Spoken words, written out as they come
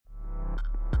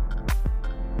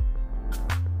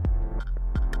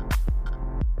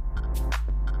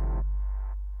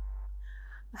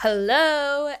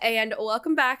Hello, and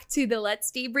welcome back to the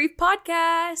Let's Debrief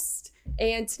podcast.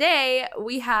 And today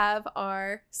we have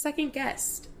our second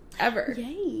guest ever.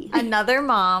 Yay. Another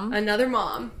mom. Another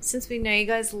mom. Since we know you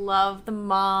guys love the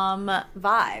mom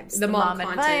vibes. The mom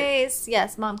content. Advice.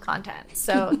 Yes, mom content.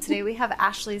 So today we have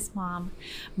Ashley's mom,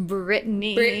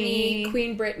 Brittany.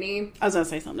 Queen Brittany. I was going to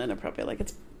say something inappropriate, like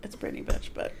it's Brittany, bitch,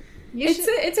 but...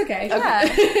 It's okay. Yeah.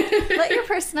 Let your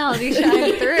personality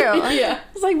shine through. Yeah.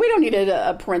 It's like, we don't need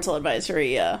a parental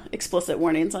advisory, explicit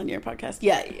warnings on your podcast.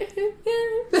 Yeah.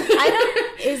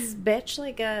 Is bitch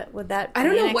like would that I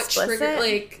don't be know an what explicit? trigger,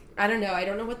 like, I don't know. I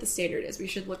don't know what the standard is. We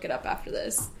should look it up after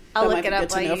this. I'll That look might it be up good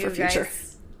to while know you for future.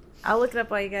 guys... I'll look it up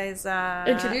while you guys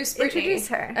Introduce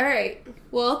her. All right.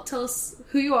 Well, tell us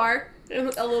who you are, a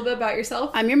little bit about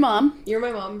yourself. I'm your mom. You're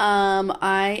my mom.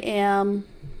 I am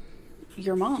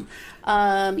your mom.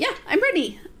 I'm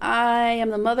Brittany. I am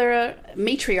the mother,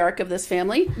 matriarch of this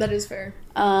family. That is fair.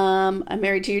 I'm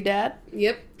married to your dad.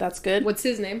 Yep. That's good. What's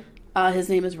his name? His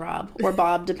name is Rob, or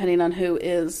Bob, depending on who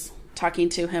is talking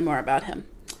to him or about him.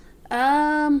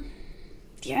 Yeah.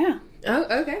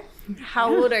 Oh, okay.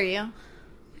 How old are you?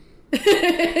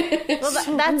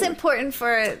 Well, that's important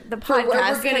for the podcast. For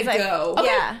where we're gonna go. Okay.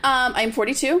 Yeah. I'm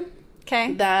 42.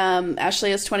 Okay.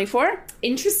 Ashley is 24.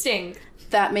 Interesting.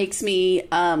 That makes me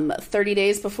 30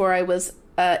 days before I was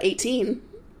 18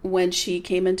 when she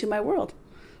came into my world.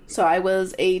 So I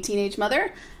was a teenage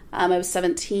mother. I was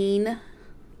 17.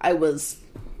 I was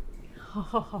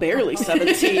barely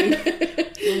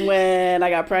 17 when I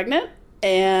got pregnant,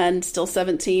 and still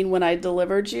 17 when I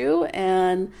delivered you,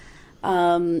 and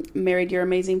married your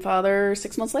amazing father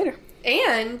 6 months later.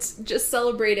 And just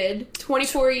celebrated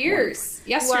 24 years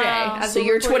yesterday. Wow. So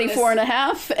you're 24 and a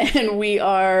half, and we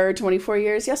are 24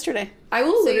 years yesterday. I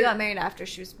will. So you got married after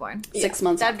she was born. 6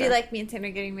 months That'd after. be like me and Tanner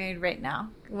getting married right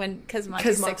now, because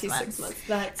Monty's 6 months.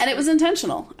 And it was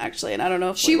intentional, actually, and I don't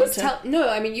know if she was no,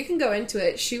 I mean, you can go into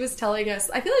it. She was telling us,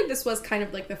 I feel like this was kind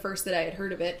of like the first that I had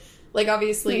heard of it. Like,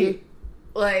 obviously,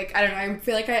 like, I don't know, I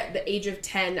feel like at the age of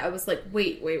 10, I was like,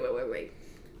 wait.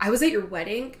 I was at your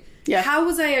wedding? Yeah. How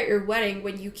was I at your wedding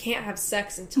when you can't have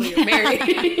sex until you're married?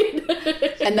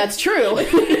 And that's true.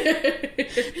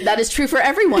 That is true for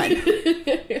everyone.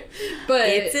 But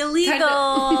It's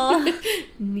illegal.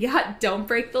 Yeah, don't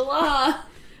break the law.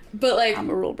 But, like, I'm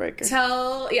a rule breaker.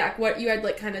 What you had,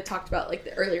 like, kind of talked about, like,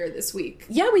 earlier this week.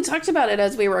 Yeah, we talked about it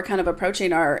as we were kind of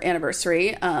approaching our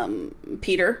anniversary.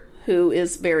 Peter, who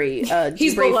is very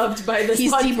he's beloved by this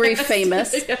he's podcast. Yeah. Debrief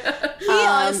famous. He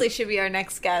honestly should be our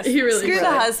next guest. He really Screw should.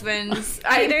 the husbands.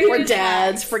 Or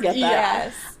dads, forget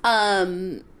that.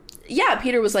 Yes.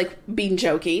 Peter was like being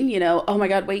joking, you know, oh my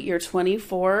God, wait, you're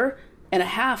 24 and a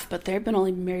half, but they've been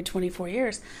only married 24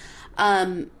 years.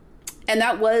 And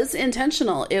that was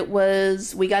intentional.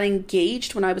 We got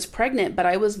engaged when I was pregnant, but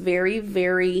I was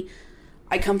I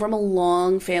come from a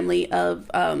long family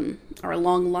of, or a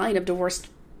long line of divorced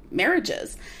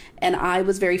marriages. And I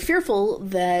was very fearful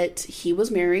that he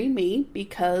was marrying me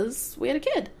because we had a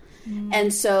kid.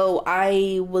 And so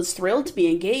I was thrilled to be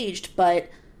engaged, but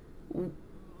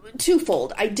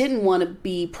twofold. I didn't want to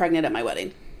be pregnant at my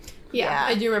wedding. Yeah,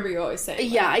 I do remember you always saying that.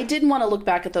 Yeah, I didn't want to look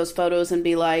back at those photos and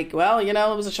be like, well, you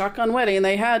know, it was a shotgun wedding.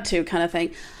 They had to kind of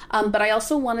thing. But I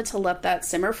also wanted to let that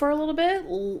simmer for a little bit,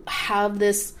 have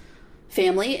this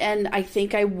family. And I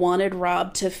think I wanted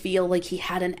Rob to feel like he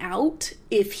had an out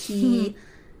if he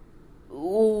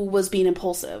was being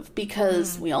impulsive.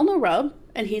 Because we all know Rob,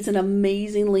 and he's an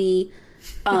amazingly,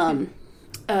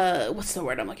 what's the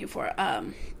word I'm looking for?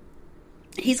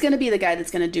 He's going to be the guy that's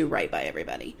going to do right by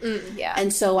everybody. Yeah.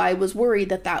 And so I was worried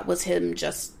that was him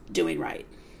just doing right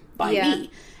by me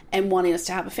and wanting us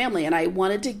to have a family. And I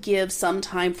wanted to give some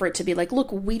time for it to be like,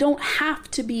 look, we don't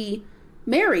have to be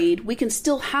married. We can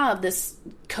still have this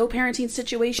co-parenting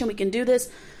situation. We can do this.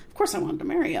 Of course I wanted to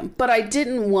marry him, but I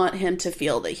didn't want him to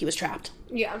feel that he was trapped.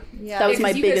 Yeah. That was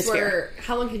my biggest fear.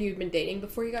 How long had you been dating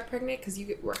before you got pregnant? Because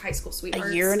you were high school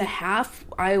sweethearts. A year and a half.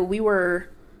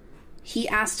 He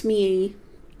asked me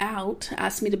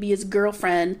to be his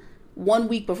girlfriend 1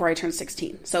 week before I turned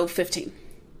 16. So 15.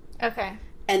 Okay.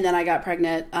 And then I got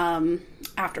pregnant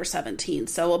after 17.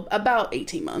 So about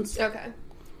 18 months. Okay.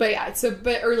 But yeah,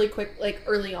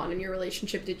 early on in your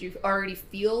relationship, did you already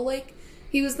feel like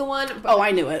he was the one?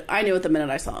 I knew it. I knew it the minute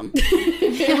I saw him.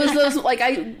 It was those,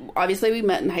 obviously we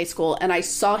met in high school, and I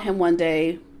saw him one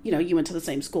day. You know, you went to the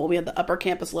same school. We had the upper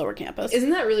campus, lower campus.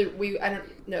 Isn't that really, I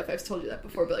don't know if I've told you that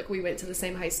before, but, like, we went to the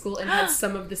same high school and had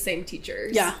some of the same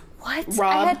teachers. Yeah. What?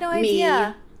 Rob, I had no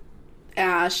idea. Me,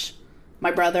 Ash, my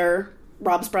brother,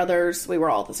 Rob's brothers, we were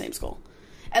all at the same school.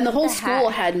 And the whole school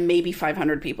had maybe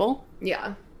 500 people.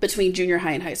 Yeah. between junior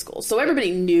high and high school. So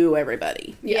everybody knew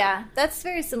everybody. Yeah. That's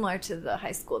very similar to the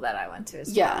high school that I went to as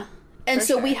well. Yeah. And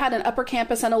so we had an upper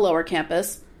campus and a lower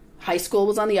campus. High school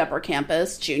was on the upper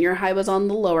campus. Junior high was on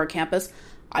the lower campus.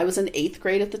 I was in 8th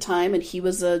grade at the time, and he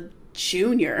was a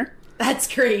junior. That's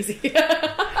crazy.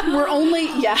 We're only,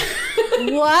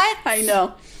 What? I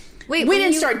know. Wait, we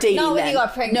didn't start dating when then. you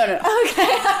got pregnant. No. Okay.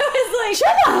 I was like,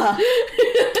 Jenna!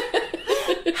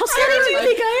 How scary do you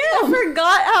think I am? I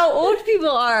forgot how old people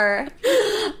are.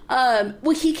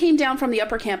 Well, he came down from the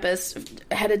upper campus,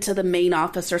 headed to the main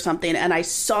office or something, and I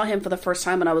saw him for the first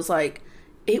time, and I was like,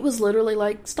 it was literally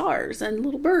like stars and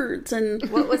little birds. And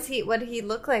What did he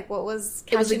look like? What was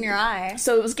catching your eye?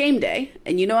 So it was game day,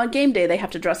 and on game day they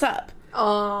have to dress up.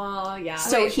 Oh, yeah.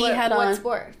 So what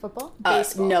sport? Football?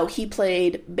 Baseball. No, he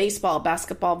played baseball,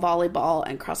 basketball, volleyball,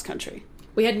 and cross country.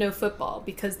 We had no football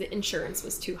because the insurance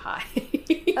was too high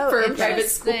Oh, for a private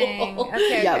school.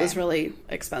 Okay, Yeah, it was really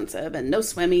expensive, and no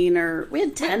swimming, or we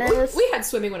had tennis. We had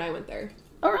swimming when I went there.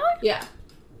 Oh, really? Yeah.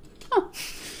 Oh.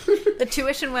 The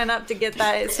tuition went up to get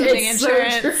that swimming It's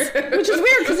insurance. so true. Which is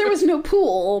weird because there was no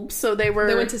pool, so they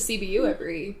went to CBU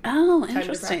every Oh, time to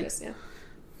interesting. practice. Yeah.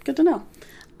 Good to know.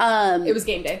 It was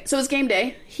game day. So it was game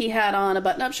day. He had on a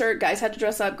button-up shirt. Guys had to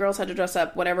dress up. Girls had to dress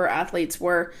up. Whatever athletes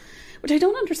were, which I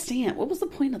don't understand. What was the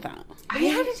point of that? We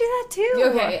had to do that too.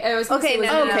 Okay. I was gonna say, was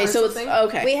it Okay, an so it's rehearsal thing?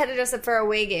 okay. We had to dress up for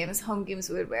away games. Home games,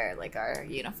 we would wear like our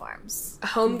uniforms.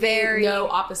 Home Very- game, no,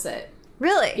 opposite.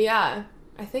 Really? Yeah,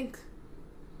 I think.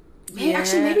 Yeah.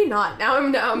 Actually, maybe not. Now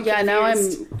I'm Yeah, now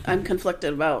confused. I'm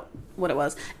conflicted about what it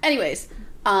was. Anyways,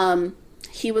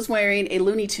 he was wearing a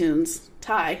Looney Tunes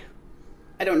tie.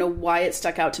 I don't know why it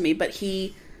stuck out to me, but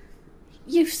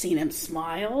you've seen him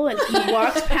smile, and he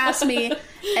walked past me,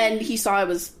 and he saw I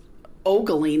was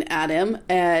ogling at him,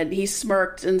 and he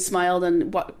smirked and smiled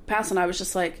and walked past, and I was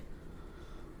just like,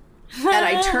 and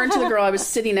I turned to the girl I was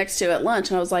sitting next to at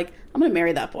lunch, and I was like, I'm going to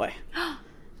marry that boy.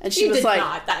 And she You was did like,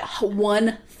 not. That-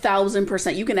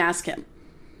 1,000%. You can ask him.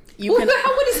 You Well, can.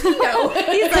 how would he know?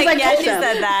 He's like, yeah, she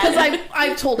said that. Because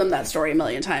I've told him that story a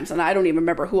million times, and I don't even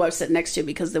remember who I was sitting next to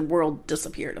because the world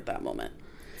disappeared at that moment.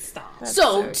 Stop.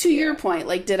 So to your point,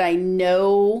 like, did I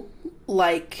know,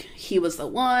 like, he was the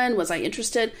one? Was I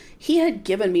interested? He had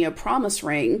given me a promise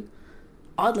ring,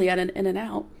 oddly at an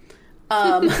In-N-Out,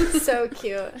 So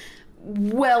cute.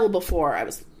 well before I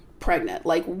was pregnant,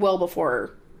 like, well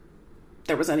before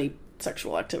there was any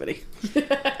sexual activity.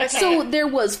 Okay. So there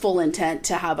was full intent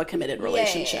to have a committed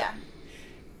relationship.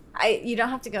 Yeah. You don't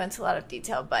have to go into a lot of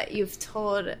detail, but you've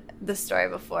told the story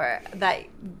before that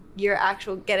your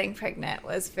actual getting pregnant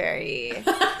was very...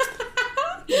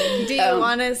 Do you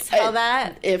want to tell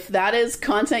that? If that is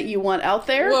content you want out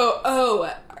there, Whoa,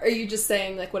 oh, are you just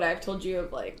saying, like, what I've told you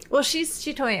of, like... Well, she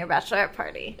told me at your bachelorette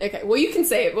party. Okay, well, you can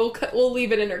say it. We'll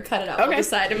leave it in or cut it out. Okay. We'll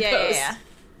decide and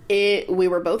post. we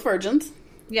were both virgins.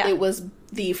 Yeah. It was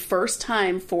the first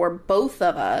time for both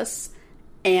of us,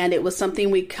 and it was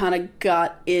something we kind of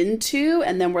got into,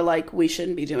 and then we're like, we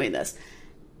shouldn't be doing this.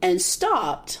 And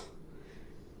stopped.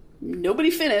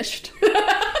 Nobody finished.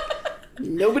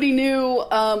 Nobody knew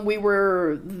we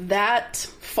were that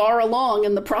far along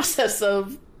in the process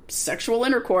of sexual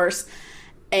intercourse.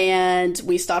 And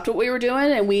we stopped what we were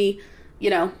doing, and we,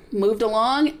 moved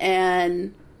along,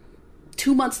 and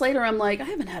 2 months later, I'm like, I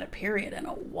haven't had a period in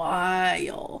a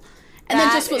while. And then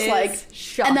just was like,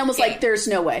 shocking. and then was like, there's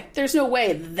no way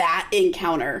that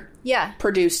encounter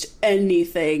produced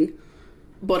anything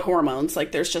but hormones.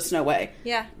 Like, there's just no way.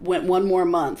 Yeah. Went one more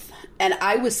month, and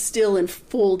I was still in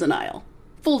full denial.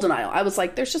 I was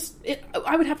like,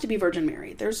 I would have to be Virgin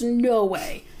Mary. There's no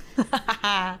way.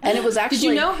 And it was actually... Did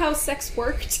you know how sex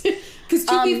worked? Because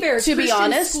to be fair, to be Christian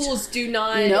honest, schools do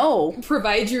not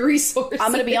provide you resources.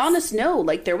 I'm going to be honest, no.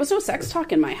 Like, there was no sex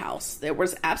talk in my house. There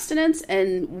was abstinence,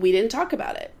 and we didn't talk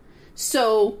about it.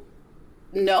 So,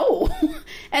 no.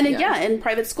 And in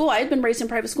private school, I had been raised in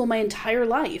private school my entire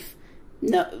life.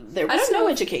 No, there was no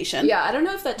education. Yeah, I don't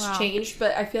know if that's changed,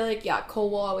 but I feel like, Cole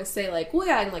will always say, like,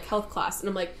 well, in, like, health class. And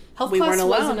I'm like, health class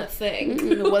wasn't a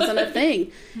thing. It wasn't a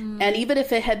thing. And even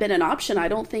if it had been an option, I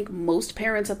don't think most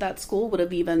parents at that school would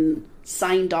have even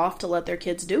signed off to let their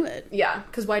kids do it. Yeah,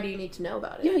 because why do you need to know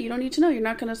about it? Yeah, you don't need to know. You're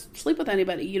not going to sleep with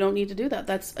anybody. You don't need to do that.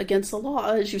 That's against the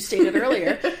law, as you stated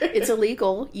earlier. It's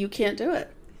illegal. You can't do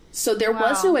it. So there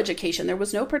was no education. There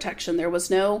was no protection. There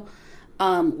was no...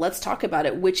 let's talk about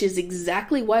it, which is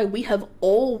exactly why we have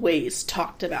always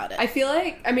talked about it. I feel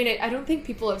like, I don't think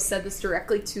people have said this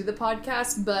directly to the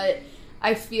podcast, but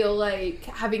I feel like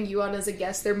having you on as a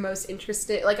guest, they're most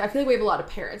interested. Like, I feel like we have a lot of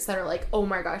parents that are like, oh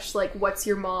my gosh, like, what's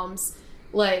your mom's,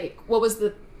 like, what was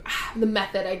the the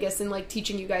method, I guess, in like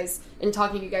teaching you guys and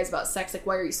talking to you guys about sex. Like,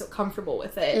 why are you so comfortable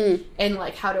with it? And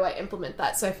like, how do I implement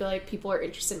that? So I feel like people are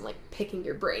interested in like picking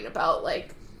your brain about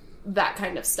like that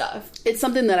kind of stuff. It's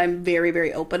something that I'm very,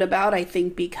 very open about, I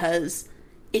think, because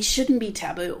it shouldn't be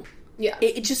taboo. Yeah.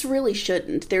 It just really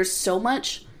shouldn't. There's so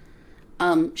much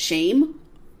shame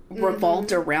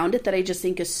revolved around it that I just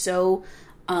think is so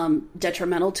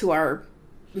detrimental to our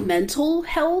mental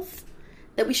health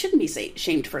that we shouldn't be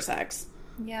shamed for sex.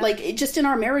 Yeah. Like, it, just in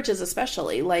our marriages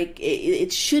especially. Like,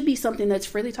 it should be something that's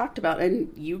freely talked about,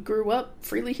 and you grew up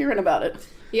freely hearing about it.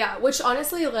 Yeah, which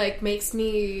honestly, like, makes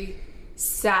me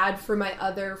sad for my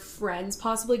other friends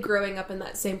possibly growing up in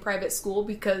that same private school,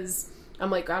 because I'm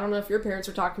like, I don't know if your parents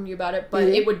were talking to you about it, but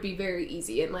it would be very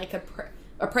easy in like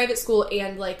a private school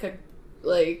and like a,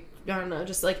 like, I don't know,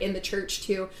 just like in the church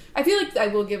too. I feel like I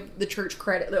will give the church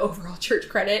credit, the overall church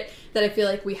credit, that I feel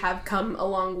like we have come a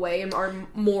long way and are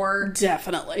more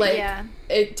definitely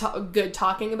like good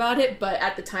talking about it. But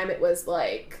at the time, it was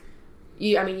like,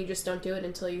 you just don't do it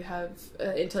until you have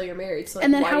until you're married. So, like,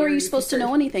 and then how are you supposed to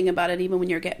know anything about it even when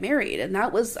you get married? And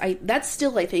that's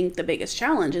still, I think, the biggest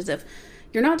challenge is if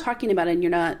you're not talking about it and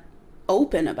you're not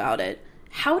open about it.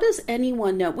 How does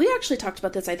anyone know? We actually talked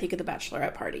about this, I think, at the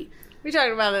bachelorette party. We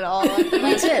talked about it all at the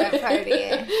bachelorette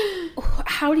party.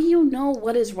 How do you know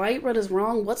what is right, what is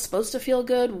wrong, what's supposed to feel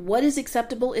good, what is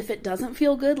acceptable if it doesn't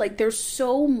feel good? Like, there's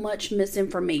so much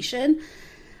misinformation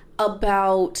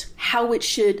about how it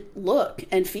should look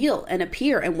and feel and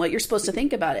appear and what you're supposed to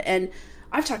think about it. And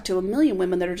I've talked to a million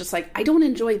women that are just like, I don't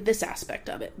enjoy this aspect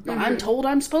of it, but I'm told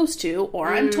I'm supposed to, or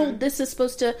I'm told this is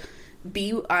supposed to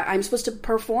be, I'm supposed to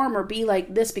perform or be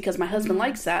like this because my husband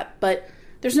likes that, but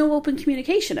there's no open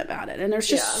communication about it. And there's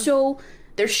just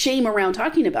there's shame around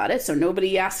talking about it, so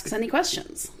nobody asks any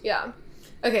questions. Yeah.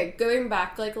 Okay, going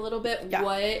back like a little bit,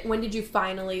 when did you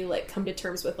finally like come to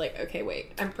terms with like, okay,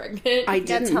 wait, I'm pregnant? I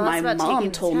didn't. My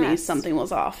mom told me something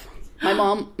was off.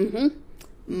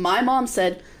 My mom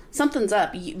said, something's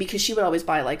up, because she would always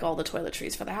buy like all the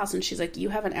toiletries for the house, and she's like, you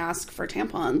haven't asked for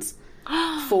tampons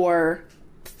for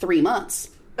 3 months.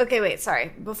 Okay, wait,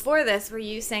 sorry. Before this, were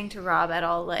you saying to Rob at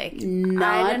all, like, I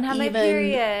didn't have my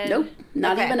period? Nope.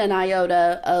 Not even an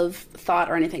iota of thought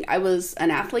or anything. I was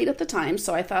an athlete at the time,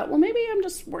 so I thought, well, maybe I'm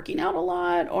just working out a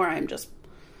lot, or I'm just,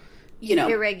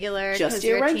 irregular. Just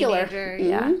irregular. You're a teenager.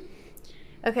 Yeah.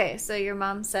 Okay, so your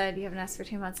mom said you haven't asked for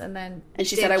 2 months, and then... And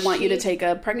she said, I want you to take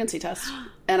a pregnancy test.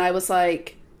 And I was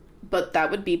like, but that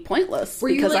would be pointless,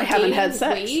 because I haven't had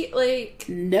sex. Weight? Like...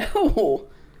 No.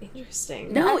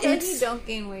 Interesting. No, I you don't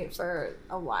gain weight for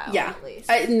a while, at least.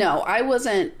 I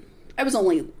wasn't. I was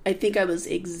only, I think I was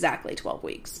exactly 12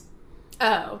 weeks.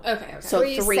 Oh, okay. So were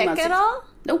you 3 sick months at all?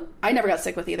 Nope. I never got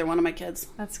sick with either one of my kids.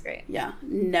 That's great. Yeah,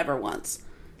 never once.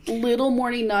 Little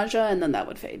morning nausea, and then that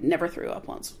would fade. Never threw up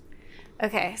once.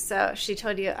 Okay, so she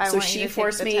told you, So she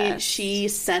forced me, she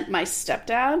sent my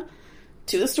stepdad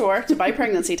to the store to buy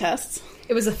pregnancy tests.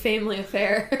 It was a family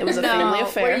affair. It was a family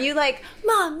affair. Were you like,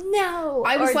 Mom, no?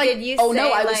 I was like,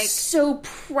 I was so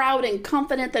proud and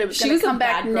confident that it was going to come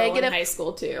back negative. In high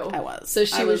school too. I was. So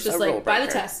she was just like, buy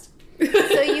the test.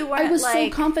 So you weren't. I was so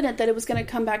confident that it was going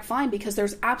to come back fine, because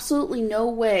there's absolutely no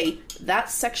way that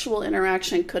sexual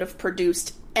interaction could have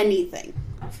produced anything.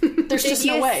 There's just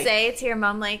no way. Did you say to your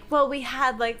mom, like, well, we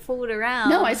had like food around?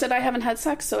 No, I said I haven't had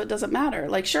sex, so it doesn't matter.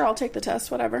 Like, sure, I'll take the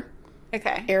test, whatever.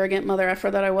 Okay. Arrogant mother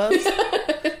effer that I was.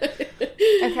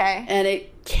 Okay. And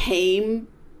it came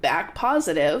back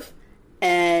positive,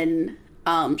 and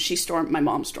my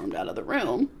mom stormed out of the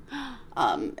room,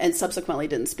 and subsequently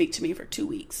didn't speak to me for 2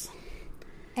 weeks.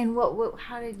 And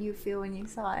how did you feel when you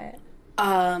saw it?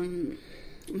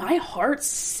 My heart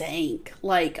sank.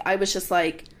 Like, I was just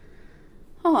like,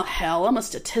 oh, hell, I'm a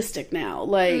statistic now.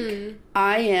 Like,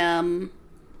 I am...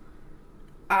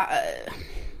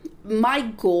 my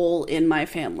goal in my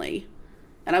family,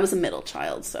 and I was a middle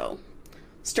child, so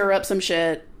stir up some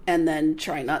shit and then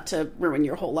try not to ruin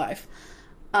your whole life.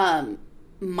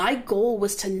 My goal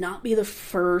was to not be the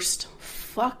first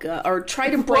fuck up, or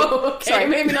try to break... Whoa, okay, sorry,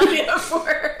 maybe not the F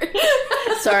word.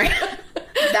 Sorry.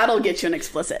 That'll get you an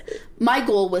explicit. My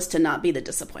goal was to not be the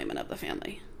disappointment of the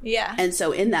family. Yeah. And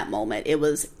so in that moment, it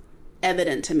was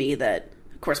evident to me that,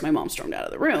 of course, my mom stormed out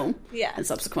of the room. Yeah. And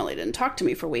subsequently didn't talk to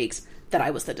me for weeks, that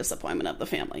I was the disappointment of the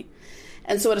family.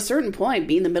 And so at a certain point,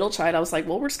 being the middle child, I was like,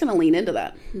 well, we're just going to lean into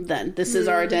that then. This is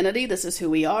our identity. This is who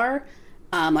we are.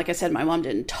 Like I said, my mom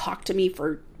didn't talk to me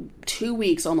for 2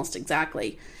 weeks, almost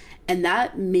exactly. And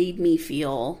that made me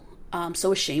feel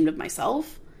so ashamed of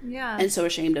myself. Yeah. And so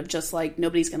ashamed of just like,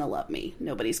 nobody's going to love me.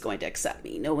 Nobody's going to accept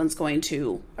me. No one's going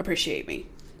to appreciate me.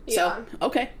 Yeah. So,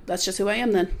 okay, that's just who I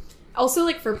am then. Also,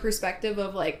 like, for perspective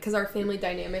of, like, because our family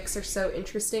dynamics are so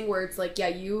interesting, where it's like, yeah,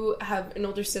 you have an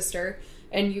older sister,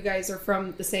 and you guys are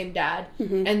from the same dad.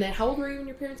 Mm-hmm. And then how old were you when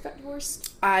your parents got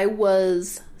divorced? I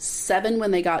was 7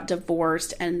 when they got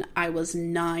divorced, and I was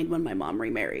 9 when my mom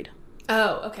remarried.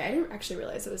 Oh, okay. I didn't actually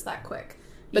realize it was that quick.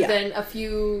 But then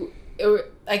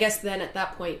I guess then at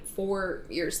that point, 4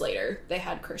 years later, they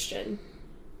had Christian.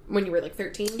 When you were, like,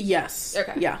 13? Yes.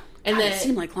 Okay. Yeah. And then, it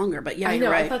seemed like longer, but yeah, I know,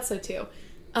 you're right. I thought so too.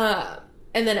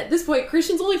 And then at this point,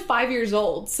 Christian's only 5 years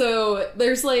old, so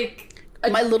there's like...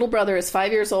 My little brother is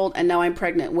 5 years old, and now I'm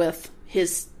pregnant with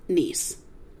his niece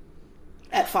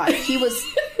at 5. He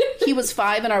was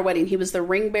 5 in our wedding. He was the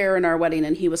ring bearer in our wedding,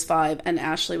 and he was 5, and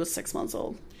Ashley was 6 months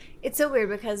old. It's so weird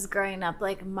because growing up,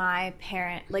 like, my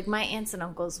aunts and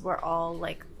uncles were all,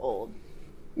 like, old.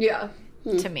 Yeah.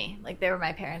 To me. Like, they were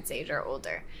my parents' age or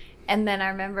older. And then I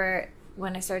remember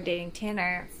when I started dating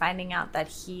Tanner, finding out that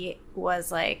he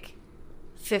was, like,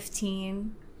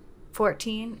 15,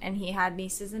 14, and he had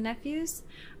nieces and nephews.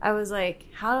 I was like,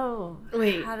 how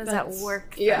does that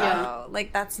work? Yeah.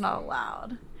 Like, that's not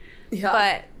allowed. Yeah.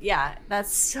 But, yeah,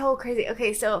 that's so crazy.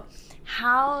 Okay, so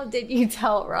how did you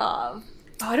tell Rob?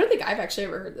 Oh, I don't think I've actually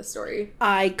ever heard this story.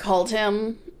 I called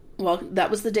him. Well,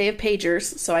 that was the day of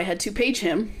pagers, so I had to page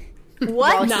him.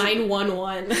 What?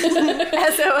 911.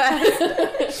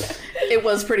 SOS. It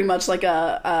was pretty much like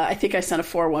I think I sent a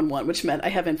 411, which meant I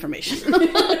have information.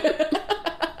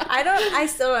 I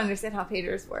still don't understand how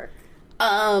pagers work.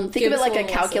 Think of it like a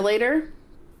calculator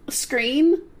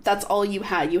screen. That's all you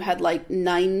had. You had like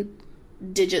 9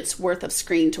 digits worth of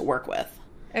screen to work with.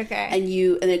 Okay. And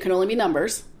it can only be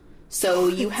numbers. So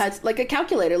you had like a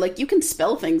calculator. Like you can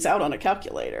spell things out on a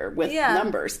calculator with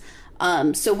numbers.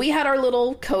 So we had our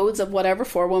little codes of whatever.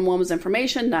 411 was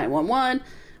information. 911.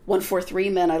 143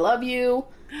 meant I love you.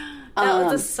 That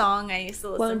was a song I used to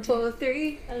listen to.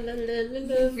 143, I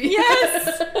love you.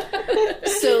 Yes!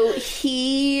 So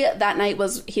that night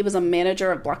he was a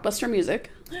manager of Blockbuster Music,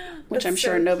 which I'm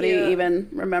sure nobody even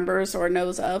remembers or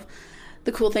knows of.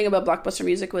 The cool thing about Blockbuster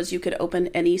Music was you could open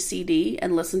any CD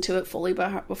and listen to it fully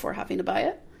before having to buy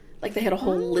it. Like they had a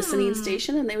whole listening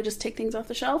station, and they would just take things off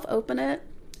the shelf, open it.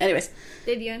 Anyways.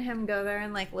 Did you and him go there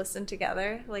and like listen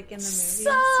together, like in the movies?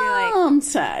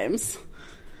 Sometimes.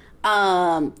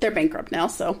 They're bankrupt now,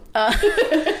 so.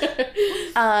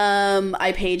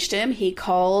 I paged him. He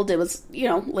called. It was,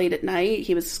 late at night.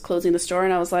 He was closing the store,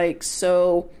 and I was like,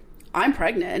 so I'm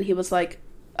pregnant. And he was like,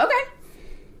 okay.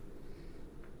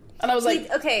 And I was like,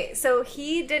 okay, so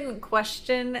he didn't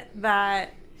question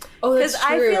that. Oh, that's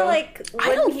true. Because I feel like,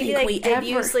 wouldn't he be like, did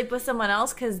you ever sleep with someone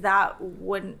else? Because that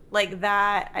wouldn't, like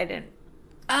that, I didn't.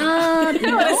 No. You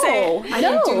know what I'm saying? I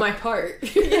didn't do my part.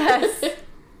 Yes.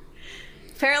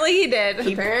 Apparently he did.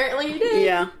 Apparently he did.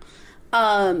 Yeah.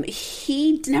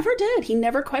 He never did. He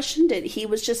never questioned it. He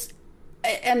was just,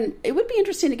 and it would be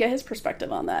interesting to get his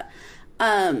perspective on that.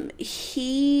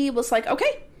 He was like,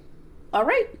 okay, all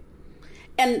right.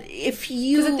 And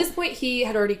because at this point he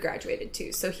had already graduated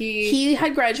too, so he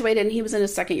had graduated and he was in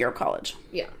his second year of college.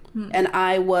 Yeah. And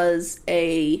I was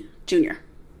a junior.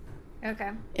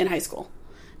 Okay. In high school.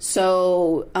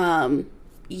 So,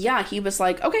 he was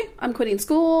like, okay, I'm quitting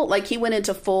school. Like, he went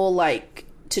into full, like,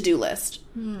 to-do list.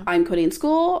 I'm quitting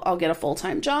school. I'll get a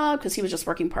full-time job, because he was just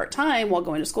working part-time while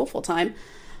going to school full-time.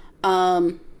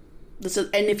 And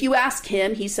if you ask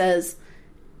him, he says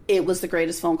it was the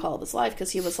greatest phone call of his life, because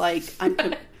he was like,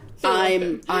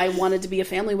 I wanted to be a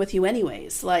family with you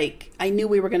anyways. Like, I knew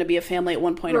we were going to be a family at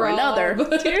one point or another.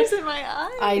 Tears in my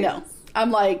eyes. I know.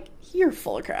 I'm like, you're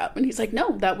full of crap. And he's like,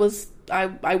 no, that was,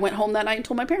 I went home that night and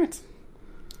told my parents.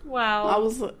 Wow. I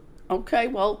was like, okay,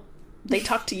 well, they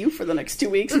talked to you for the next 2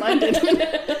 weeks. Mine didn't.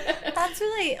 That's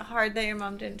really hard that your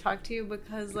mom didn't talk to you,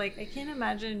 because, like, I can't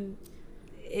imagine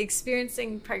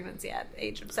experiencing pregnancy at the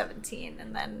age of 17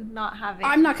 and then not having...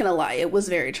 I'm not going to lie. It was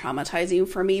very traumatizing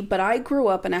for me, but I grew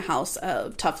up in a house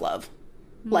of tough love.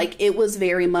 Like, it was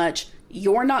very much,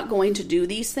 you're not going to do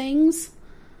these things.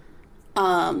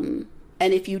 And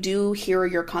if you do, here are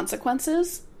your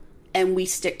consequences. And we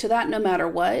stick to that no matter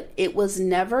what. It was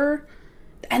never...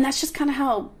 And that's just kind of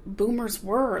how boomers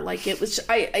were. Like, it was...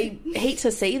 I hate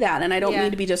to say that, and I don't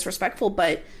mean to be disrespectful,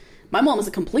 but my mom is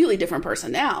a completely different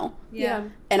person now. Yeah.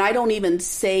 And I don't even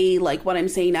say, like, what I'm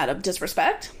saying out of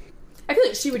disrespect. I feel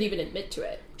like she would even admit to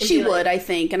it. She would, I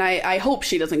think. And I hope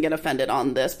she doesn't get offended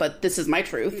on this, but this is my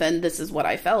truth, and this is what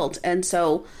I felt. And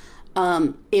so...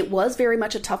 it was very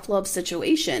much a tough love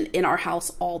situation in our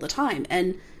house all the time.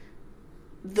 And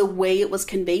the way it was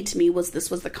conveyed to me was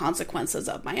this was the consequences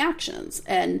of my actions.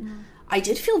 And I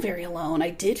did feel very alone.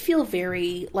 I did feel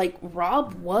very like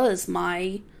Rob was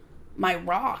my my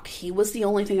rock. He was the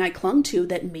only thing I clung to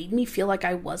that made me feel like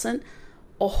I wasn't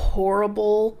a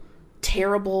horrible,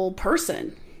 terrible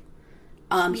person.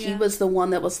 He was the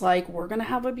one that was like, we're going to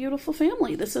have a beautiful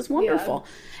family. This is wonderful.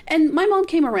 Yeah. And my mom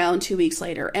came around 2 weeks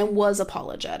later and was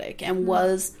apologetic and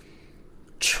was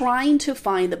trying to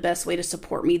find the best way to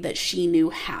support me that she knew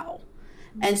how.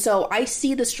 And so I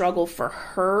see the struggle for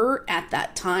her at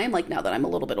that time. Like, now that I'm a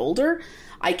little bit older,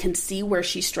 I can see where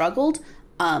she struggled.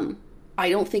 I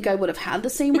don't think I would have had the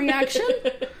same reaction.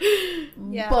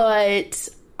 But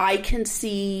I can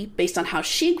see, based on how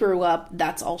she grew up,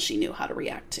 that's all she knew how to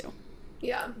react to.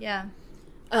 Yeah.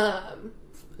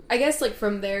 I guess, like,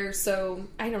 from there, so,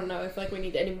 I don't know if, like, we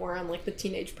need any more on, like, the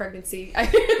teenage pregnancy. I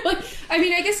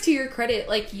mean, I guess to your credit,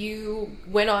 like, you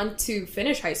went on to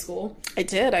finish high school. I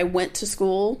did. I went to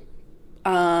school.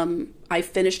 I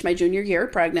finished my junior year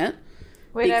pregnant.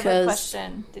 Wait, I have a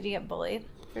question. Did you get bullied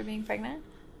for being pregnant?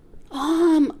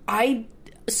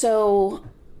 So,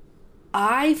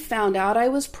 I found out I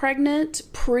was pregnant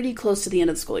pretty close to the end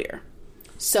of the school year.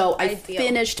 So, I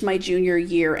finished my junior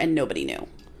year and nobody knew.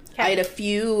 Okay. I had a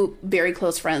few very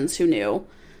close friends who knew.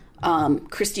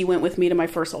 Christy went with me to my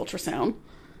first ultrasound.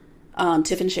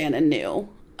 Tiff and Shannon knew.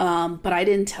 But I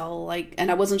didn't tell, like,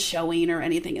 and I wasn't showing or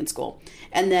anything in school.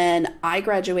 And then I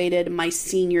graduated my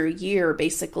senior year,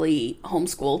 basically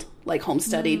homeschooled, like home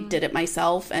studied, did it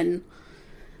myself. And,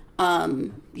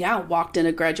 walked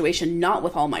into graduation, not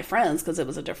with all my friends because it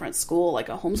was a different school, like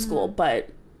a homeschool, but.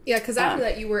 Yeah, because after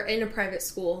that you were in a private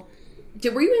school.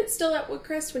 Were you still at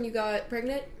Woodcrest when you got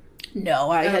pregnant? No,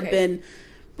 I had been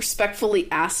respectfully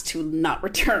asked to not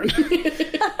return.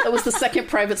 That was the second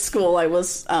private school I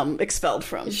was expelled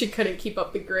from. She couldn't keep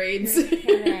up the grades.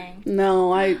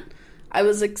 No, I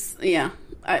was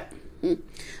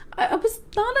I was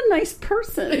not a nice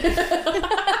person.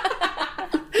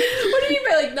 What do you mean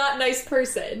by, like, not nice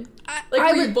person?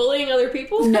 Were you bullying other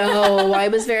people? No,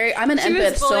 I'm an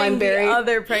empath, so I'm very...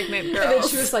 other pregnant girls. And then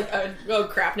she was like, oh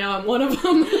crap, now I'm one of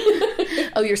them.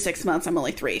 Oh, you're 6 months, I'm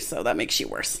only 3, so that makes you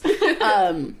worse.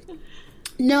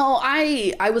 No,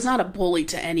 I was not a bully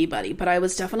to anybody, but I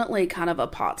was definitely kind of a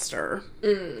pot stirrer.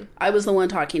 I was the one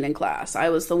talking in class. I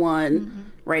was the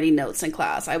one writing notes in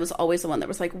class. I was always the one that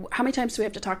was like, how many times do we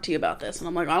have to talk to you about this? And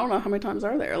I'm like, I don't know, how many times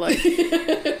are there? Like,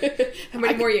 how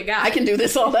many more you got? I can do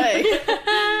this all day.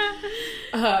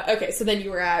 Okay, so then you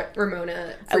were at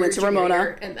Ramona. I went to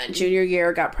Ramona, and then junior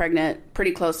year, got pregnant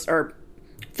pretty close, or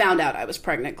found out I was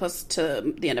pregnant close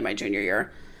to the end of my junior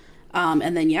year.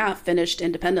 And then, finished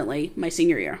independently my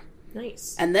senior year.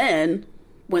 Nice. And then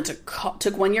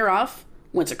took 1 year off,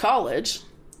 went to college.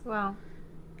 Wow.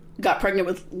 Got pregnant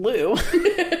with Lou.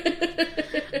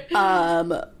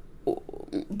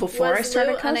 Before I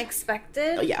started college.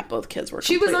 Unexpected? Oh, yeah, both kids were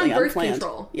She completely was on birth unplanned.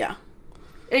 control. Yeah.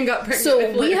 And got pregnant so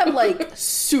with Lou. we have, like,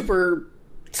 super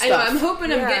stuff. I know, I'm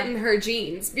hoping I'm getting her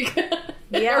genes because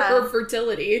or her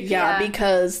fertility. Yeah,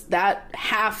 because that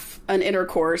half an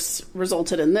intercourse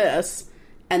resulted in this,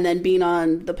 and then being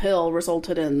on the pill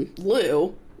resulted in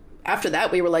Lou. After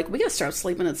that, we were like, we gotta start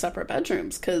sleeping in separate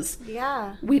bedrooms because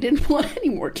we didn't want any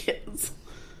more kids.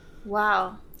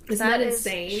 Wow. Isn't that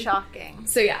insane? Shocking.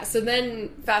 So then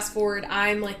fast forward,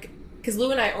 I'm like, because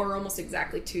Lou and I are almost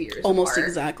exactly 2 years Almost apart.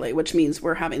 exactly, which means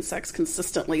we're having sex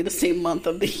consistently the same month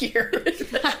of the year,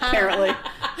 apparently.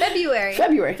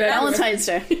 February. Valentine's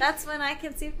Day. That's when I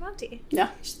conceived Monty. Yeah.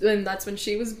 And that's when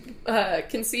she was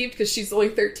conceived, because she's only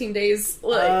 13 days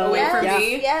away from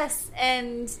me. Yes,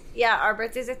 and our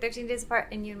birthdays are 13 days apart,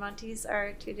 and you and Monty's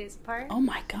are 2 days apart. Oh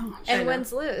my gosh. And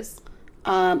when's Lou's?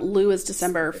 Lou is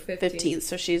December 15th,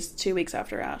 so she's 2 weeks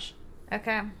after Ash.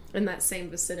 Okay. In that same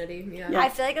vicinity, yeah. I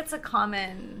feel like it's a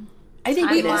common I think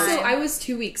it is. I was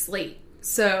 2 weeks late,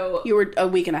 so... You were a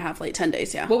week and a half late, 10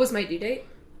 days, yeah. What was my due date?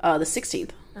 The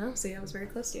 16th. Oh, so I was very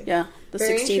close to you. Yeah, the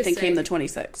Very 16th and came the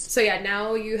 26th. So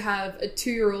now you have a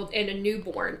 2-year-old and a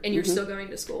newborn, and you're still going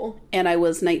to school. And I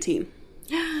was 19.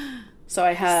 So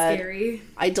I had... Scary.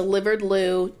 I delivered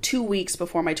Lou 2 weeks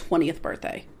before my 20th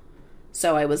birthday.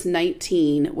 So I was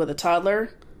 19 with a toddler,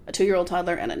 a 2-year-old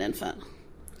toddler, and an infant.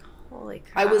 Holy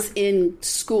crap. I was in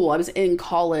school. I was in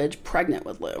college pregnant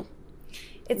with Lou.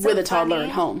 It's with so a toddler funny.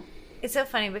 at home. It's so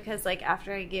funny because, like,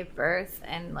 after I gave birth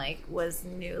and, like, was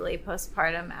newly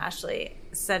postpartum, Ashley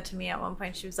said to me at one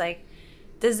point, she was like,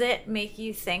 does it make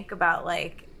you think about,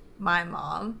 like, my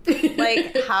mom?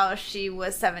 Like, how she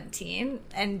was 17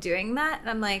 and doing that? And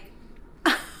I'm like,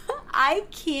 I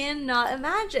cannot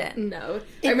imagine. No.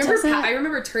 It I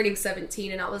remember turning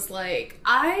 17 and I was like,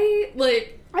 I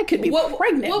could be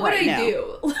pregnant what would right I now.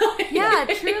 do? Yeah,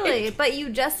 truly. But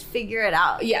you just figure it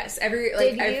out. Yes.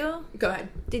 Go ahead.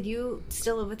 Did you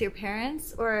still live with your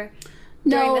parents? Or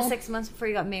No. during the 6 months before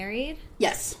you got married?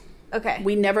 Yes. Okay.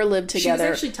 We never lived together. She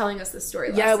was actually telling us this story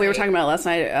last night. Yeah, we were talking about last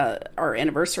night at our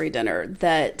anniversary dinner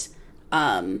that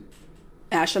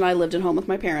Ash and I lived at home with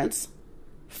my parents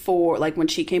for, like, when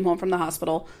she came home from the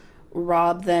hospital.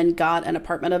 Rob then got an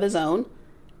apartment of his own,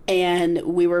 and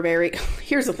we were very...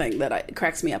 Here's the thing that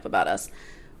cracks me up about us.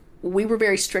 We were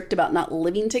very strict about not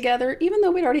living together, even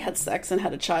though we'd already had sex and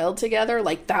had a child together.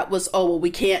 Like, that was,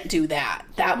 we can't do that.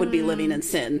 That would be living in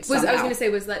sin somehow. I was going to say,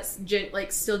 was that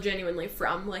still genuinely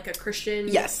from, like, a Christian...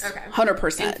 Yes, okay. 100%.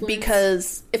 Influence?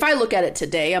 Because if I look at it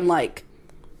today, I'm like,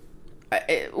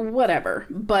 whatever.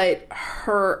 But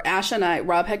Ash and I,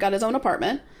 Rob had got his own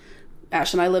apartment.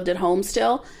 Ash and I lived at home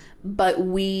still. But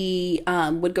we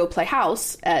would go play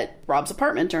house at Rob's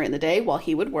apartment during the day while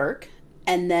he would work.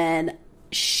 And then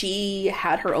she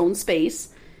had her own space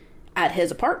at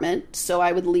his apartment. So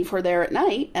I would leave her there at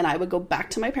night and I would go back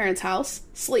to my parents' house,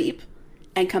 sleep,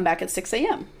 and come back at 6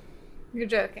 a.m. You're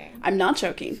joking. I'm not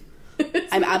joking.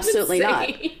 I'm absolutely not.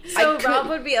 So Rob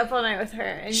would be up all night with her.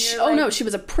 And you're no, she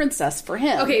was a princess for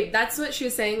him. Okay, that's what she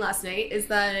was saying last night, is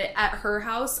that at her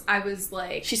house, I was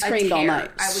like... She screamed all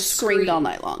night. I would screamed all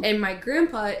night long. And my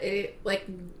grandpa,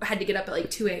 had to get up at,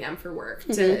 like, 2 a.m. for work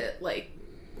to, like,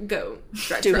 go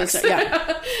drive trucks.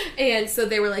 And so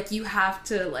they were like, you have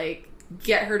to, like,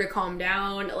 get her to calm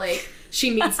down. Like, she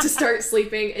needs to start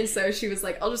sleeping. And so she was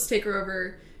like, I'll just take her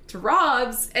over to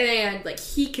Rob's and, like,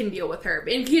 he can deal with her.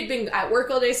 And he had been at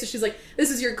work all day, so she's like, this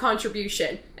is your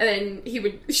contribution. And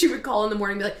then she would call in the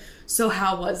morning and be like, so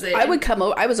how was it? I would come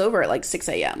over. I was over at like 6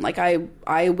 a.m. Like,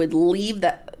 I would leave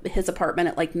his apartment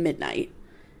at like midnight.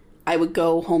 I would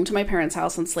go home to my parents'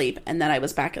 house and sleep, and then I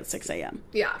was back at 6 a.m.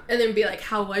 Yeah, and then be like,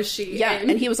 how was she? Yeah,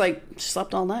 and he was like, she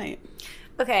slept all night.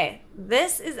 Okay,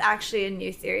 this is actually a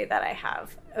new theory that I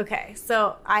have. Okay,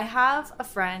 so I have a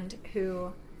friend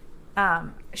who...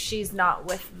 she's not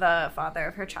with the father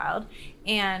of her child,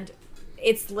 and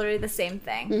it's literally the same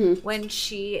thing. Mm-hmm. When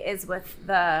she is with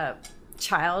the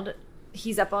child,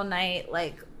 he's up all night,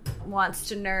 like, wants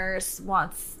to nurse,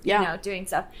 doing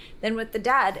stuff. Then with the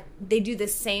dad, they do the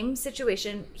same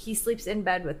situation. He sleeps in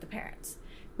bed with the parents,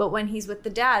 but when he's with the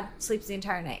dad, sleeps the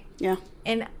entire night. Yeah.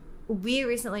 And we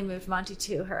recently moved Monty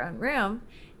to her own room,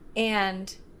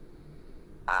 and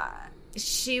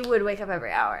she would wake up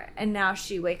every hour, and now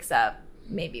she wakes up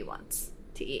maybe once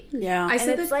to eat. Yeah. I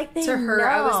said that like to her. Know.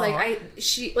 I was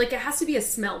like, it has to be a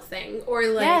smell thing, or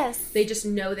like they just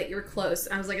know that you're close.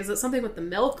 I was like, is it something with the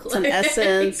milk? It's an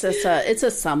essence. It's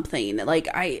a something. Like,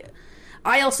 I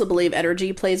also believe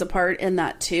energy plays a part in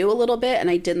that too a little bit, and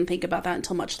I didn't think about that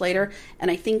until much later.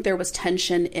 And I think there was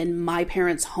tension in my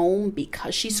parents' home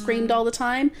because she screamed all the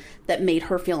time that made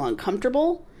her feel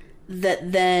uncomfortable.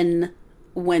 That then,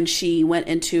 when she went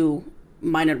into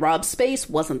mine and Rob's space,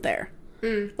 wasn't there.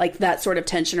 Like, that sort of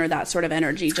tension or that sort of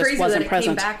energy it's just wasn't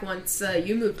present. Came back once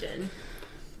you moved in.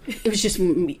 It was just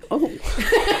me. Oh.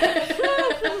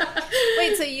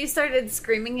 Wait, so you started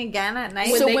screaming again at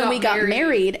night? So when we got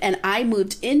married and I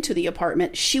moved into the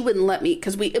apartment, she wouldn't let me,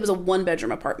 because it was a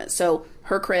 1-bedroom apartment. So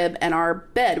her crib and our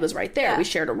bed was right there. Yeah. We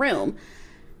shared a room.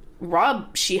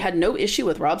 She had no issue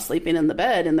with Rob sleeping in the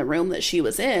bed in the room that she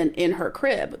was in her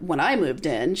crib. When I moved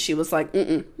in, she was like,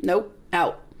 nope,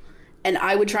 out. And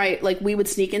I would try, like, we would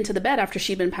sneak into the bed after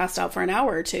she'd been passed out for an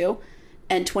hour or two.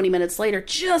 And 20 minutes later,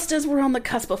 just as we're on the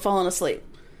cusp of falling asleep,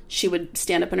 she would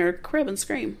stand up in her crib and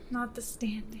scream. Not the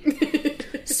standing.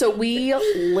 So we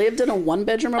lived in a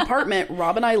 1-bedroom apartment.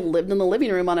 Rob and I lived in the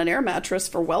living room on an air mattress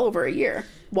for well over a year.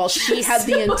 While she had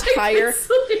the entire...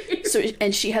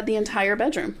 and she had the entire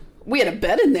bedroom. We had a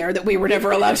bed in there that we were never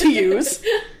allowed to use.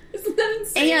 Isn't that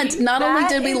insane? And not only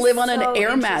did we live on an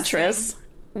air mattress...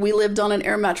 We lived on an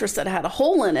air mattress that had a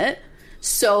hole in it.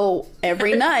 So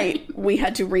every night we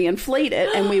had to reinflate it,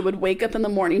 and we would wake up in the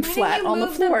morning flat on the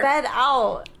floor. The bed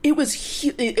out. It was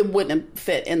huge. It wouldn't have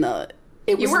fit in the...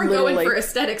 You weren't going for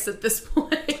aesthetics at this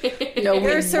point. No, we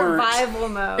weren't. Survival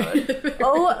mode.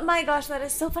 Oh my gosh, that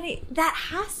is so funny. That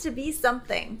has to be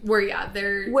something.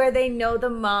 Where they know the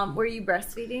mom. Were you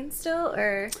breastfeeding still,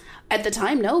 or? At the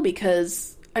time, no,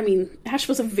 because... I mean, Ash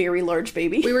was a very large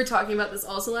baby. We were talking about this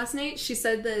also last night. She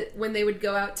said that when they would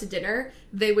go out to dinner,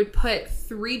 they would put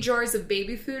 3 jars of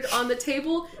baby food on the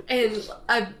table, and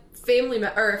a family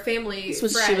this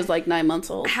was, friend she was like 9 months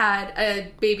old, had a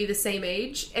baby the same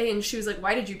age, and she was like,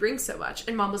 why did you bring so much?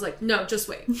 And Mom was like, no, just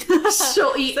wait.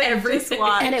 She'll eat everything.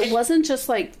 And it wasn't just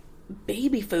like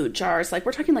baby food jars. Like,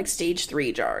 we're talking like stage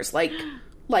 3 jars. Like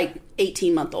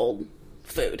 18-month-old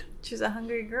food. She's a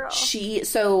hungry girl.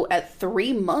 So at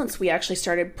 3 months, we actually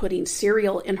started putting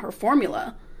cereal in her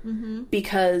formula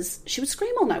because she would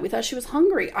scream all night. We thought she was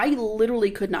hungry. I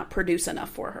literally could not produce enough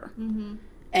for her.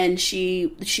 And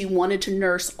she wanted to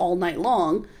nurse all night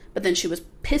long, but then she was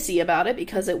pissy about it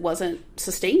because it wasn't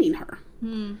sustaining her.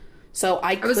 So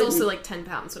I was also like 10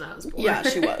 pounds when I was born. Yeah,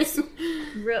 she was.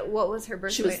 What was her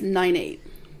birth weight? She was 9'8".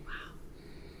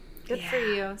 Good for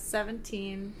you.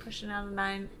 17, pushing out of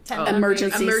 9, 10. Oh,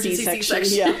 emergency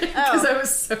C-section. Yeah. Because I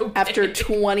was so big. After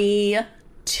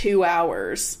 22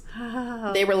 hours,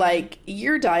 they were like,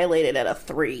 you're dilated at a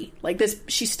 3. Like, this,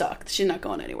 she's stuck. She's not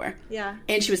going anywhere. Yeah.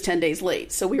 And she was 10 days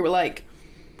late. So we were like,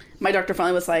 my doctor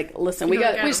finally was like, listen, we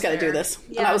just got to do this.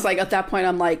 Yeah. And I was like, at that point,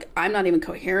 I'm like, I'm not even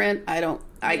coherent. I don't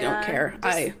care.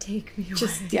 Take me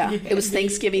away. It was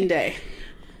Thanksgiving Day.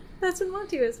 That's when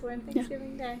Monty was born,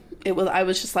 Thanksgiving Day. I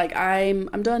was just like, I'm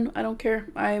done. I don't care.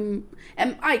 My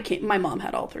mom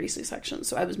had all 3 C-sections,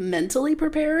 so I was mentally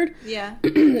prepared. Yeah.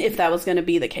 If that was going to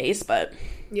be the case, but.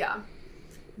 Yeah.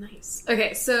 Nice.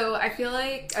 Okay, so I feel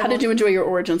like. How did you enjoy your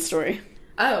origin story?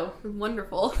 Oh,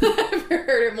 wonderful. I've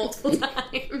heard it multiple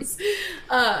times.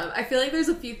 I feel like there's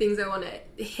a few things I want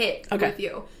to hit with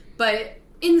you. But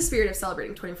in the spirit of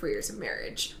celebrating 24 years of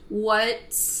marriage,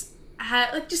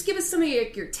 just give us some of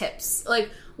your tips.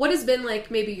 Like, what has been, like,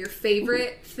 maybe your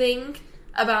favorite thing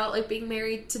about, like, being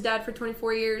married to Dad for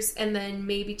 24 years, and then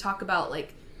maybe talk about,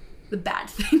 like, the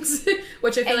bad things,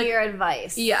 which I feel like... your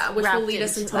advice. Yeah, which will lead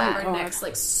us into our next,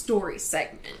 like, story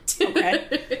segment.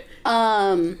 Okay.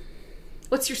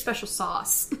 What's your special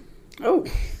sauce? Oh.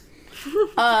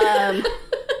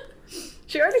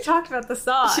 She already talked about the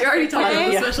sauce. She already talked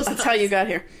about the special sauce. That's how you got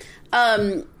here.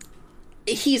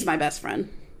 He's my best friend.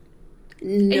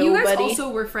 And you guys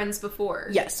also were friends before.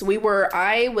 Yes, we were.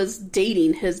 I was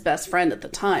dating his best friend at the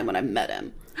time when I met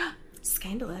him.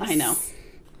 Scandalous. I know.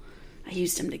 I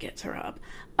used him to get to Rob.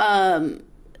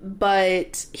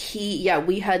 But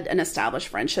we had an established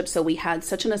friendship, so we had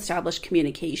such an established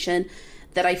communication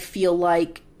that I feel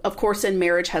like, of course, in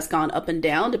marriage has gone up and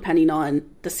down depending on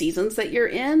the seasons that you're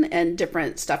in and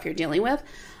different stuff you're dealing with.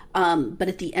 But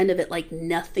at the end of it, like,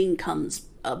 nothing comes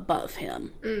above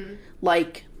him.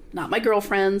 Like, not my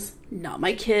girlfriends, not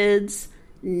my kids,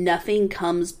 nothing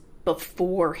comes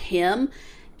before him.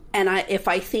 And if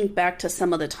I think back to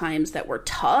some of the times that were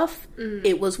tough,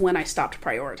 it was when I stopped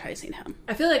prioritizing him.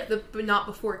 I feel like the not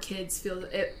before kids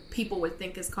people would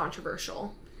think is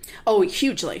controversial. Oh,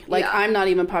 hugely. Like, I'm not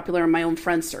even popular in my own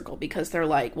friend circle because they're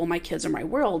like, well, my kids are my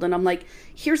world. And I'm like,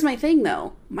 here's my thing,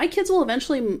 though. My kids will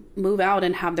eventually move out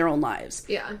and have their own lives.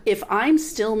 Yeah. If I'm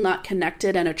still not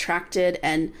connected and attracted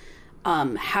and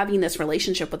having this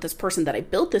relationship with this person that I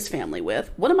built this family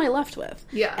with, what am I left with?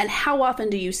 Yeah. And how often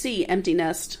do you see empty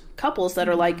nest couples that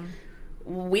are like,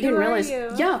 we didn't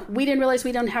realize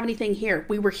we don't have anything here.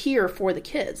 We were here for the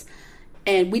kids.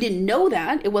 And we didn't know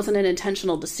that. It wasn't an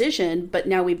intentional decision, but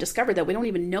now we've discovered that we don't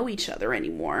even know each other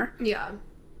anymore. Yeah.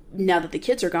 Now that the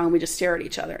kids are gone, we just stare at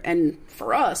each other. And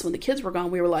for us, when the kids were gone,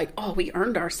 we were like, oh, we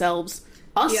earned ourselves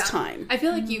time. I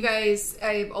feel like you guys,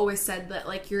 I've always said that,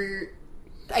 like, your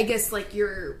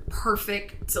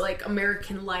perfect, like,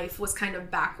 American life was kind of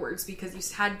backwards because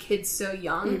you had kids so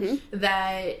young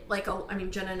that, like,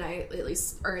 Jenna and I at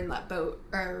least are in that boat,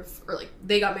 or like,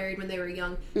 they got married when they were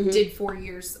young, did 4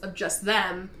 years of just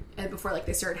them, and before, like,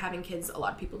 they started having kids, a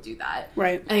lot of people do that.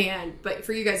 Right. But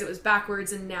for you guys, it was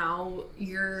backwards, and now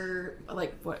you're,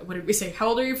 like, what did we say? How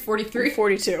old are you? 43?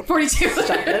 42. 42.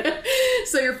 Stop it.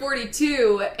 So you're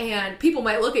 42, and people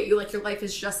might look at you like your life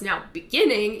is just now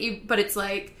beginning, but it's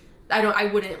like, I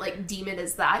wouldn't, like, deem it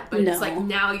as that, but it's like,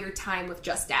 now your time with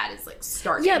just Dad is, like,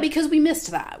 starting. Yeah, because we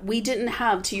missed that. We didn't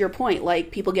have, to your point,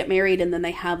 like, people get married and then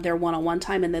they have their one-on-one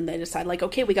time and then they decide, like,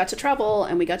 okay, we got to travel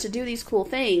and we got to do these cool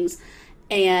things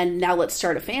and now let's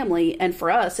start a family. And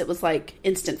for us, it was like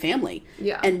instant family.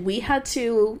 Yeah. And we had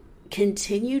to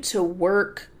continue to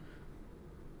work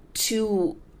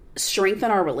to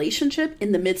strengthen our relationship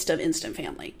in the midst of instant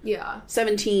family. Yeah.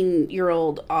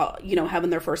 17-year-old, having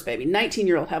their first baby,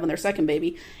 19-year-old having their second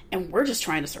baby, and we're just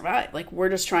trying to survive. Like, we're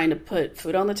just trying to put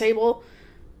food on the table.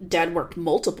 Dad worked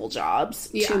multiple jobs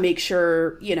to make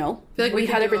sure, we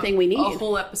had everything we need. A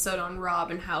whole episode on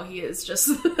Rob and how he is just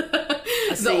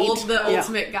the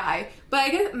ultimate guy. But I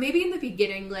guess maybe in the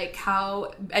beginning, like,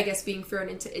 how, I guess, being thrown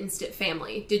into instant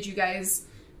family, did you guys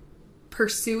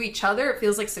pursue each other? It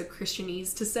feels like so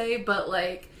Christianese to say, but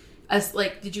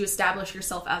did you establish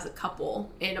yourself as a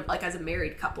couple and as a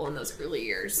married couple in those early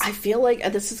years? I feel like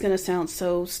this is going to sound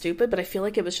so stupid, but I feel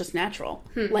like it was just natural.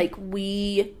 Like,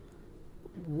 we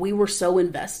we were so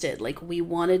invested. Like, we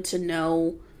wanted to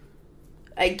know,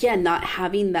 again, not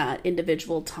having that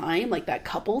individual time, like that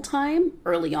couple time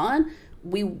early on,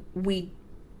 we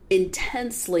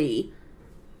intensely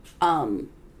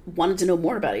wanted to know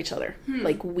more about each other.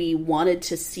 Like, we wanted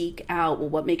to seek out, well,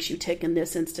 what makes you tick in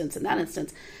this instance and that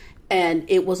instance. And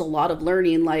it was a lot of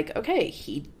learning, like, okay,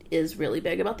 he is really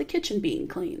big about the kitchen being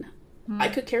clean. I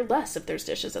could care less if there's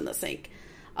dishes in the sink.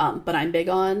 But I'm big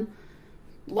on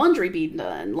laundry being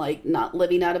done, like not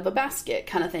living out of a basket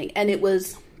kind of thing. And it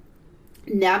was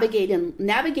navigating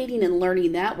and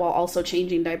learning that while also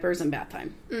changing diapers and bath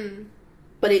time.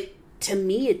 But to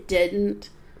me, it didn't,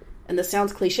 and this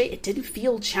sounds cliche, it didn't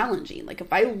feel challenging. Like,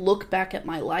 if I look back at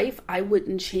my life, I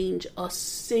wouldn't change a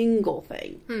single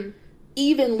thing.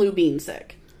 Even Lou being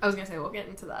sick. I was going to say, we'll get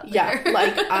into that later. Yeah,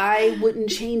 like, I wouldn't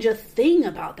change a thing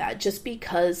about that, just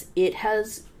because it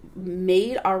has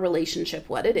made our relationship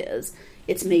what it is.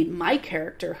 It's made my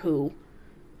character who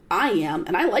I am,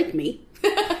 and I like me.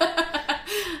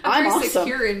 I'm very awesome.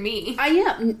 Secure in me. I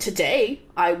am. Today,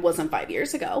 I wasn't 5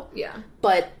 years ago. Yeah.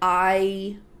 But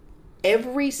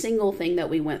every single thing that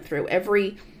we went through,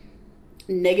 every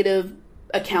negative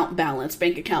account balance,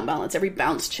 bank account balance, every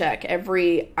bounce check,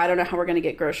 every, I don't know how we're going to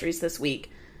get groceries this week,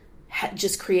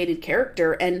 just created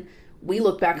character. And we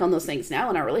look back on those things now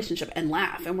in our relationship and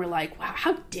laugh. And we're like, wow,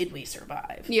 how did we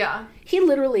survive? Yeah. He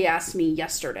literally asked me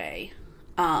yesterday,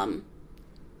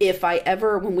 if I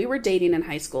ever, when we were dating in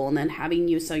high school and then having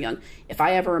you so young, if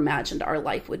I ever imagined our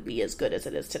life would be as good as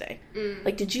it is today.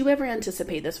 Like, did you ever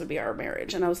anticipate this would be our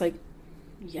marriage? And I was like,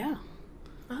 yeah.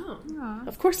 Oh.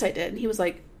 Of course I did. And he was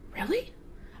like, really?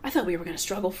 I thought we were going to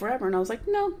struggle forever. And I was like,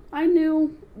 no, I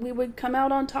knew we would come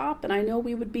out on top, and I know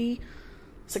we would be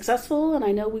successful, and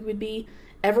I know we would be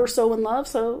ever so in love.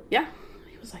 So, yeah.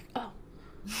 He was like, oh,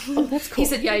 that's cool. He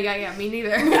said, yeah, me neither.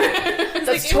 That's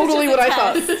like, totally what I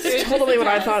thought. test. That's totally what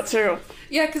I thought, too.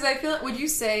 Yeah, because I feel like, would you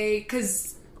say,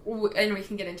 because, and we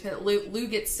can get into it, Lou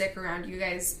gets sick around you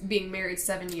guys being married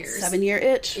 7 years. 7-year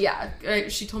itch. Yeah.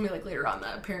 She told me, like, later on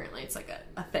that apparently it's, like,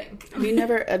 a thing. Have you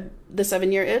never, the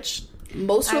 7-year itch?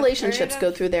 Most relationships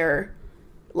go through their,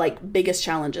 like, biggest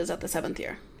challenges at the 7th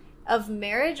year. Of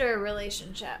marriage or a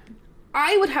relationship?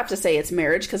 I would have to say it's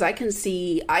marriage, because I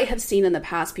have seen in the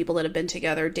past people that have been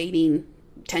together dating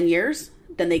 10 years,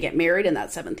 then they get married, and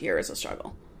that 7th year is a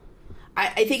struggle.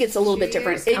 I think it's a little bit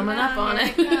different. Coming up on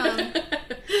it.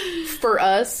 For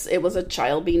us, it was a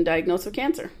child being diagnosed with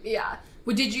cancer. Yeah.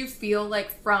 Well, did you feel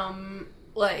like from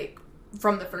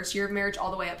the first year of marriage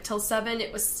all the way up till 7,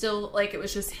 it was still, like, it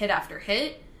was just hit after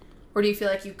hit? Or do you feel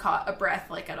like you caught a breath,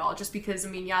 like, at all? Just because, I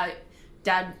mean, yeah,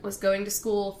 Dad was going to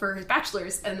school for his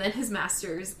bachelor's and then his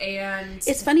master's, and...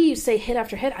 It's funny you say hit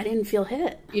after hit. I didn't feel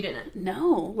hit. You didn't?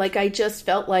 No. Like, I just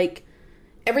felt like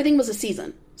everything was a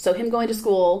season. So him going to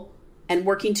school and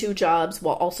working 2 jobs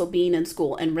while also being in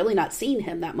school and really not seeing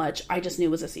him that much, I just knew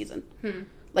was a season.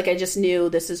 Like, I just knew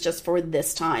this is just for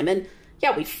this time. And,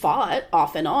 yeah, we fought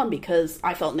off and on because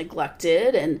I felt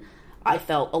neglected and I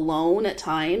felt alone at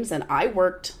times. And I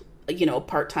worked, a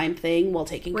part-time thing while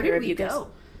taking care of you guys. Where did we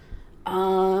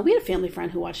go? We had a family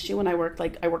friend who watched you, and I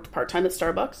worked part-time at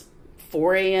Starbucks,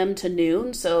 4 a.m. to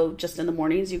noon. So just in the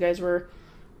mornings, you guys were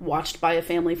watched by a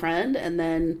family friend, and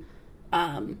then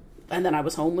I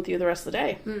was home with you the rest of the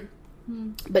day.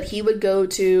 But he would go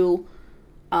to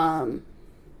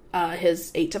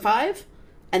his 8 to 5,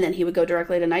 and then he would go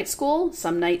directly to night school.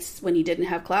 Some nights when he didn't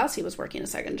have class, he was working a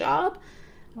second job.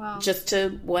 Wow. Just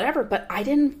to whatever. But I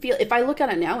didn't feel, if I look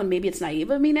at it now, and maybe it's naive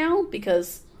of me now,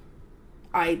 because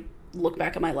I look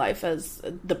back at my life as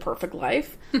the perfect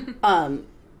life,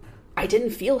 I didn't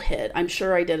feel hit. I'm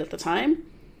sure I did at the time,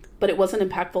 but it wasn't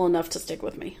impactful enough to stick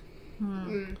with me.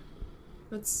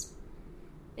 That's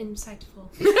insightful.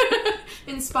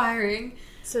 Inspiring.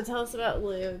 So tell us about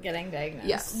Lou getting diagnosed.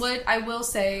 Yes. What I will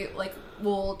say, like,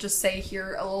 we'll just say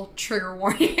here a little trigger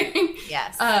warning.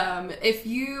 Yes. If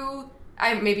you,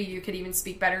 maybe you could even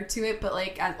speak better to it, but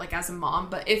as a mom,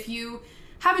 but if you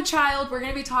have a child, we're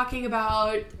going to be talking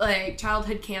about, like,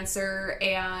 childhood cancer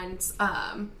and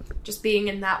just being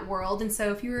in that world. And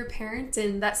so if you're a parent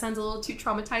and that sounds a little too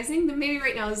traumatizing, then maybe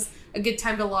right now is a good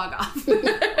time to log off.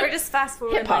 Or just fast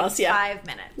forward pause, 5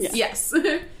 minutes. Yeah. Yes.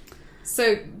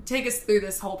 So take us through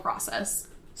this whole process.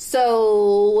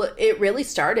 So it really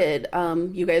started,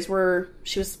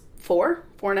 she was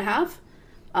 4.5.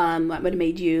 That would have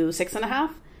made you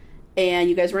 6.5. And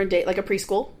you guys were in like a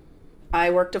preschool. I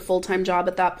worked a full-time job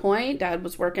at that point. Dad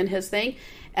was working his thing.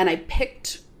 And I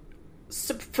picked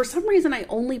so for some reason, I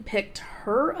only picked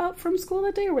her up from school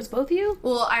that day, or was both of you?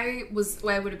 Well, I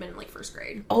would have been in like first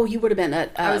grade. Oh, you would have been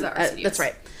at. I was at RCDS. That's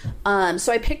right.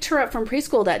 So I picked her up from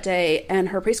preschool that day, and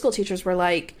her preschool teachers were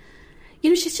like,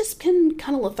 she's just been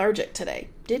kind of lethargic today.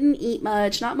 Didn't eat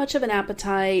much, not much of an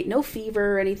appetite, no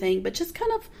fever or anything, but just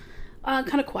kind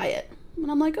of quiet.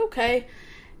 And I'm like, okay.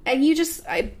 And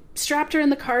I strapped her in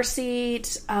the car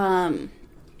seat, and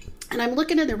I'm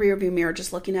looking in the rearview mirror,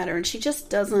 just looking at her, and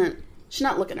she's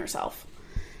not looking at herself.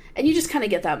 And you just kind of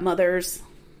get that mother's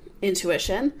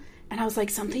intuition. And I was like,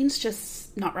 something's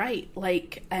just not right.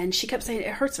 Like, and she kept saying, it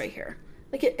hurts right here.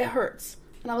 Like, it hurts.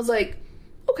 And I was like,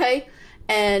 okay.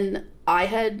 And I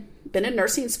had been in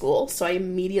nursing school, so I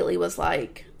immediately was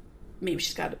like, maybe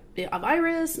she's got a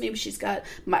virus. Maybe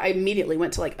I immediately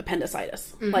went to like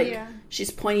appendicitis. Mm-hmm. Like,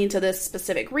 she's pointing to this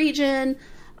specific region.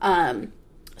 So. Can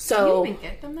you even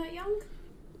get them that young?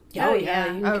 Oh,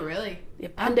 yeah. Oh, really? The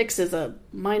appendix is a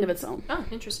mind of its own. Oh,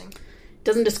 interesting.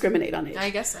 Doesn't discriminate on age. I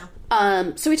guess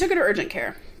so. So we took her to urgent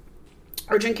care.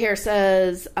 Urgent care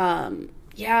says,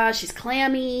 she's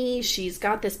clammy. She's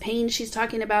got this pain she's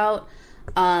talking about.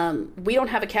 We don't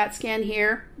have a CAT scan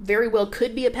here. Very well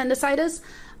could be appendicitis.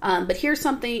 But here's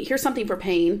something for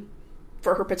pain,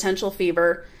 for her potential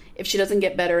fever. If she doesn't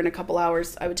get better in a couple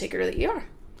hours, I would take her to the ER.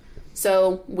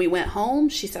 So we went home.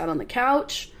 She sat on the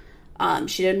couch.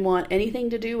 She didn't want anything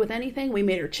to do with anything. We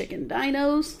made her chicken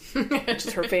dinos, which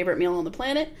is her favorite meal on the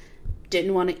planet.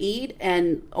 Didn't want to eat.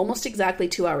 And almost exactly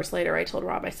 2 hours later, I told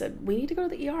Rob, I said, we need to go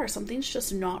to the ER. Something's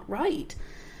just not right.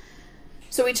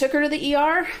 So we took her to the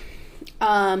ER.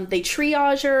 They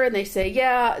triage her and they say,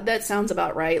 yeah, that sounds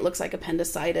about right. Looks like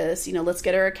appendicitis. Let's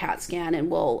get her a CAT scan and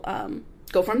we'll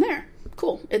go from there.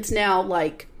 Cool. It's now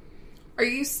like... Are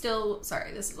you still...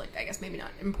 Sorry, this is like, I guess maybe not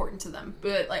important to them,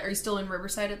 but like, are you still in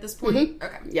Riverside at this point? Mm-hmm.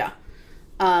 Okay. Yeah.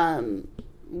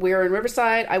 We're in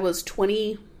Riverside. I was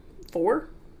 24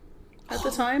 at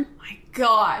the time. Oh my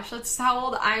gosh, that's how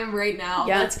old I am right now.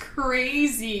 Yeah. That's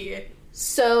crazy.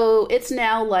 So it's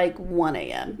now like 1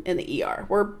 a.m. in the ER.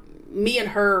 Me and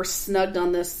her snugged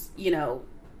on this,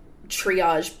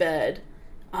 triage bed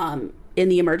in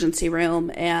the emergency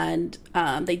room, and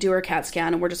they do her CAT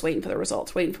scan, and we're just waiting for the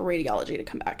results, waiting for radiology to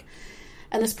come back.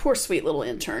 And this poor sweet little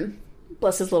intern,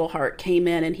 bless his little heart, came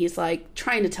in, and he's like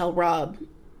trying to tell Rob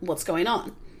what's going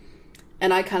on.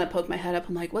 And I kind of poked my head up.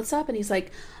 I'm like, what's up? And he's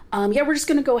like, we're just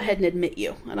going to go ahead and admit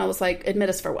you. And I was like, admit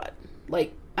us for what?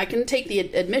 Like, I can take the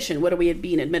admission. What are we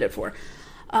being admitted for?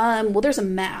 Well, there's a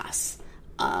mass.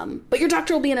 But your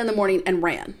doctor will be in the morning, and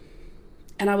ran.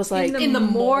 And I was like... In the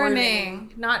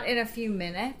morning. Not in a few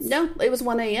minutes? No, it was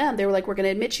 1 a.m. They were like, we're going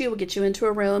to admit you. We'll get you into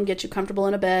a room, get you comfortable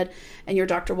in a bed, and your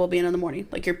doctor will be in the morning.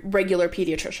 Like your regular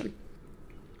pediatrician.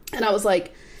 And I was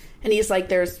like... And he's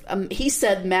like, he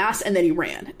said mass, and then he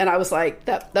ran. And I was like,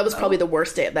 that was probably the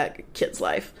worst day of that kid's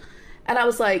life. And I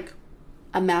was like,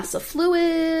 a mass of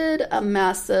fluid, a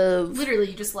mass of... Literally,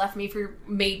 you just left me for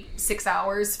 6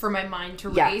 hours for my mind to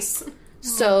race.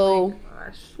 So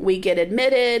we get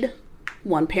admitted.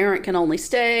 One parent can only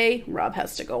stay. Rob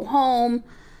has to go home.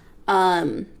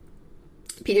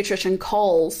 Pediatrician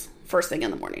calls first thing in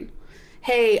the morning.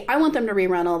 Hey, I want them to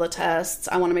rerun all the tests.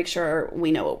 I want to make sure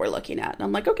we know what we're looking at. And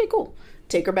I'm like, okay, cool.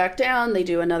 Take her back down. They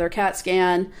do another CAT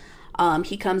scan.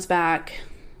 He comes back.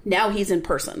 Now he's in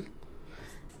person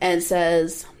and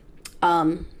says,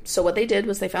 so what they did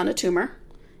was they found a tumor.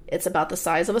 It's about the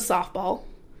size of a softball.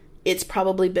 It's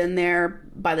probably been there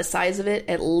by the size of it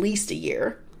at least a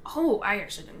year. Oh, I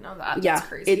actually didn't know that. Yeah, that's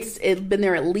crazy. It's been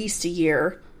there at least a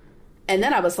year. And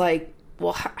then I was like,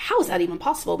 well, how is that even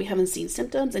possible? We haven't seen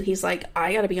symptoms. And he's like,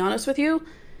 I got to be honest with you.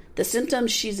 The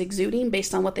symptoms she's exuding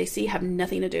based on what they see have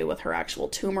nothing to do with her actual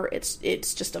tumor.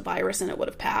 It's just a virus and it would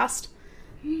have passed.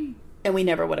 And we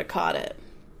never would have caught it.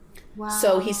 Wow.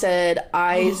 So he said,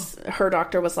 her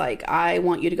doctor was like, I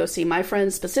want you to go see my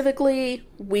friend specifically.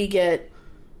 We get,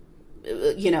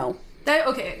 That,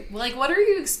 okay, like, what are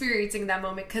you experiencing in that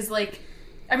moment? Because, like,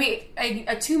 I mean,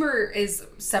 a tumor is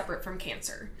separate from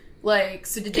cancer. Like,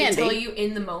 so did they tell you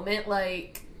in the moment,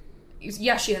 like,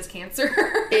 yeah, she has cancer?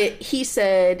 He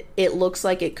said it looks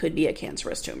like it could be a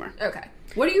cancerous tumor. Okay.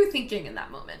 What are you thinking in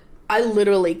that moment? I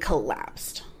literally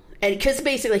collapsed. And because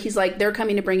basically he's like, they're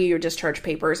coming to bring you your discharge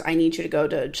papers. I need you to go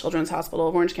to Children's Hospital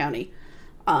of Orange County.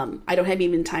 I don't have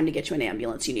even time to get you an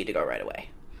ambulance. You need to go right away.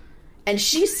 And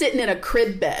she's sitting in a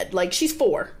crib bed. Like, she's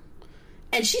 4.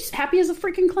 And she's happy as a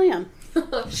freaking clam.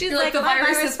 She's like, the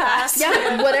virus has passed.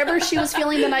 Yeah, whatever she was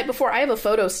feeling the night before. I have a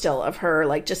photo still of her,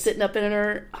 like, just sitting up in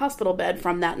her hospital bed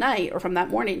from that night or from that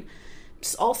morning.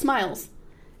 Just all smiles.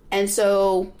 And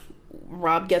so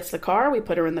Rob gets the car. We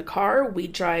put her in the car. We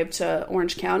drive to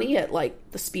Orange County at like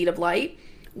the speed of light.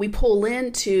 We pull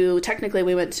into, technically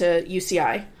we went to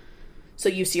UCI. So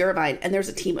UC Irvine. And there's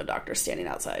a team of doctors standing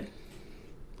outside.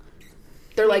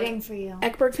 They're waiting like, for you.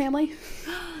 EKBERG family?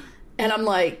 And I'm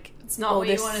like, it's not what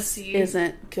you want to see.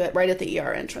 Isn't good. Right at the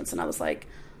ER entrance. And I was like,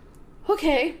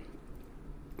 okay.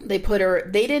 They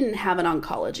didn't have an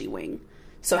oncology wing.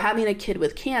 So having a kid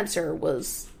with cancer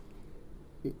was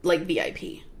like VIP.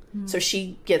 Mm-hmm. So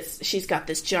she's got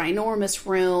this ginormous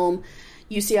room.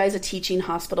 UCI is a teaching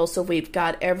hospital, so we've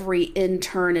got every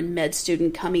intern and med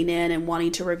student coming in and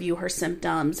wanting to review her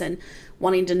symptoms and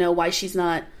wanting to know why she's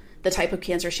not the type of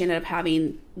cancer she ended up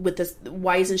having with this.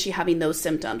 Why isn't she having those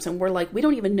symptoms? And we're like, we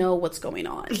don't even know what's going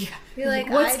on. Yeah. Be like,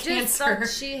 what's I just thought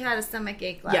she had a stomach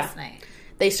ache last night.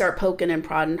 They start poking and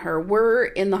prodding her. We're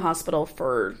in the hospital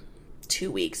for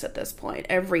 2 weeks at this point.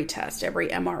 Every test, every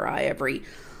MRI, every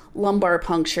lumbar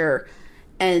puncture.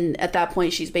 And at that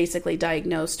point, she's basically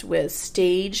diagnosed with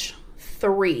stage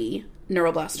 3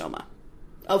 neuroblastoma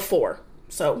of 4.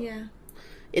 So yeah.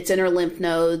 It's in her lymph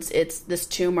nodes. It's this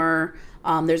tumor.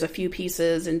 There's a few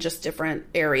pieces in just different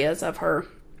areas of her.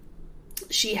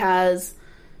 She has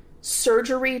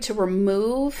surgery to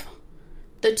remove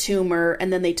the tumor,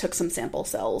 and then they took some sample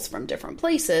cells from different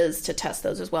places to test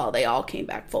those as well. They all came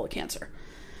back full of cancer.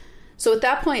 So at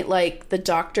that point, like, the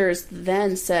doctors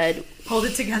then said, hold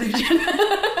it together, Jenna.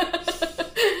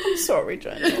 I'm sorry,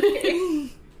 Jenna. Okay.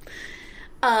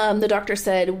 The doctor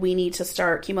said, we need to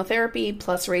start chemotherapy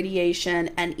plus radiation,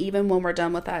 and even when we're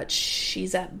done with that,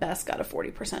 she's at best got a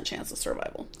 40% chance of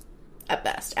survival. At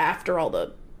best, after all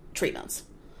the treatments.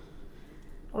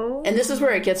 Oh. And this is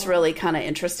where it gets really kind of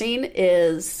interesting,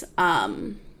 is our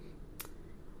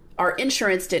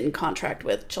insurance didn't contract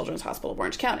with Children's Hospital of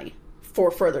Orange County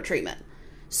for further treatment.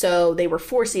 So they were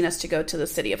forcing us to go to the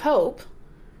City of Hope,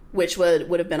 which would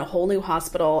have been a whole new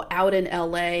hospital out in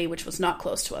LA, which was not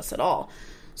close to us at all.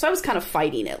 So I was kind of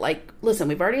fighting it. Like, listen,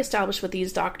 we've already established with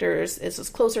these doctors, this is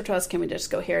closer to us, can we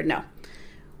just go here? No.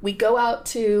 We go out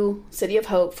to City of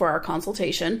Hope for our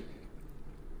consultation.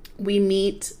 We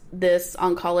meet this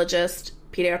oncologist,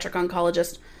 pediatric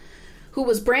oncologist, who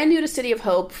was brand new to City of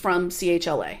Hope from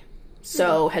CHLA.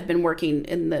 So had been working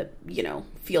in the,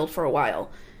 field for a while.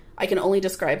 I can only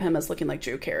describe him as looking like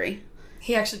Drew Carey.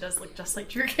 He actually does look just like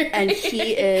Drew Carey. And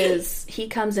he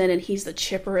comes in and he's the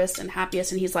chipperest and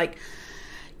happiest. And he's like,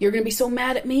 you're going to be so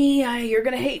mad at me. You're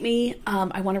going to hate me.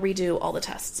 I want to redo all the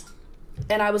tests.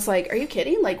 And I was like, are you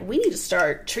kidding? Like, we need to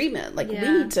start treatment. Like, we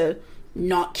need to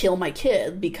not kill my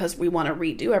kid because we want to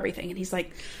redo everything. And he's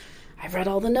like, I've read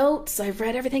all the notes. I've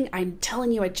read everything. I'm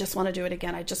telling you, I just want to do it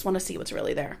again. I just want to see what's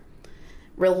really there.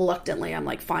 Reluctantly, I'm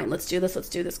like, fine, let's do this. Let's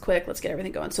do this quick. Let's get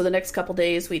everything going. So the next couple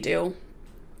days we do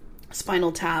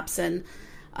spinal taps and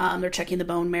they're checking the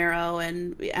bone marrow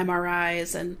and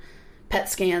MRIs and PET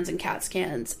scans and CAT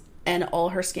scans. And all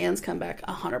her scans come back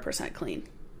 100% clean.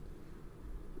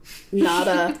 Not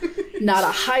a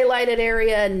highlighted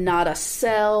area, not a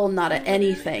cell, not a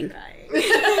anything.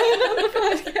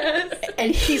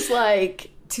 And he's like,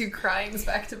 2 cryings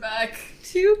back to back.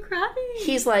 2 crying.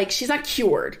 He's like, she's not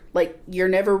cured. Like, you're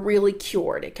never really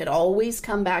cured. It could always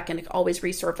come back and it could always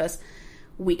resurface.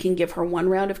 We can give her 1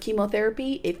 round of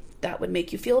chemotherapy if that would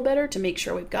make you feel better to make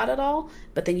sure we've got it all.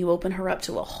 But then you open her up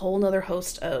to a whole nother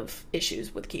host of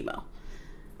issues with chemo.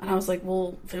 And I was like,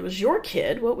 well, if it was your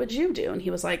kid, what would you do? And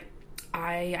he was like,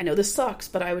 I know this sucks,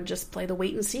 but I would just play the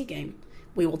wait and see game.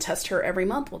 We will test her every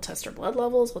month. We'll test her blood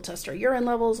levels. We'll test her urine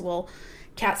levels. We'll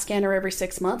CAT scan her every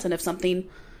 6 months. And if something,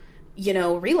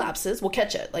 relapses, we'll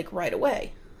catch it like right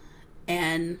away.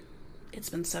 And it's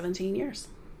been 17 years.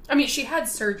 I mean, she had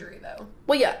surgery though.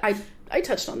 Well, yeah, I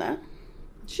touched on that.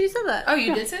 She said that. Oh,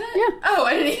 you did say that? Yeah. Oh,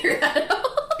 I didn't hear that at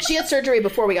all. She had surgery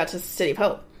before we got to City of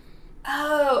Hope.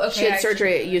 Oh, okay. She had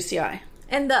surgery at UCI.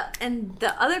 And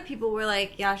the other people were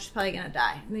like, yeah, she's probably going to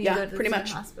die. And then you go to the same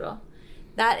hospital.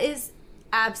 That is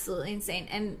absolutely insane.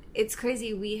 And it's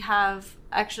crazy. We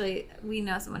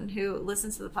know someone who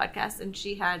listens to the podcast, and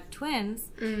she had twins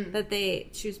that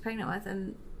she was pregnant with,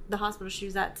 and the hospital she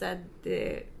was at said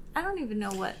I don't even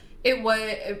know what.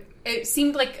 It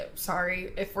seemed like,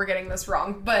 sorry if we're getting this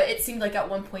wrong, but it seemed like at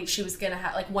one point she was going to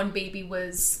have, like, one baby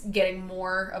was getting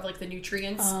more of, like, the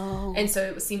nutrients. Oh. And so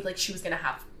it seemed like she was going to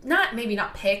have, maybe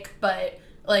not pick, but,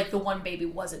 like, the one baby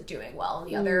wasn't doing well.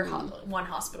 And the other one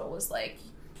hospital was like,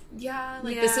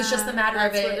 this is just a matter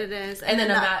of it. That's what it is. And then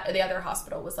the other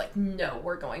hospital was like, no,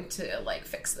 we're going to, like,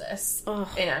 fix this. Ugh.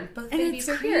 And both babies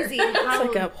are here. It's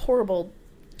like a horrible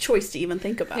choice to even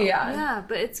think about. Yeah,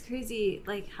 but it's crazy,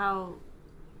 like, how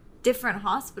different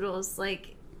hospitals,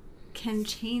 like, can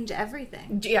change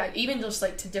everything. Yeah, even just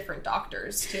like to different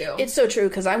doctors too. It's so true,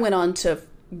 because I went on to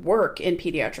work in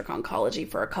pediatric oncology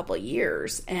for a couple of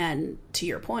years, and to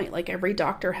your point, like every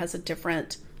doctor has a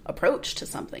different approach to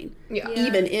something,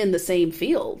 even in the same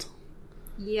field.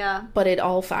 Yeah. But it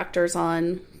all factors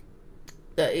on,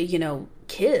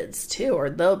 kids too, or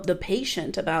the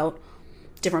patient, about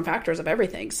different factors of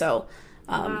everything. So,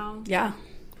 yeah.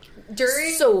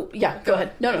 Go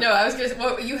ahead. No, I was gonna.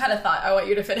 Well, you had a thought. I want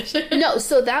you to finish it. No,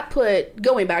 so that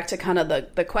going back to kind of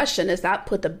the question, is that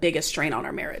put the biggest strain on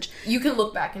our marriage. You can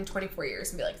look back in 24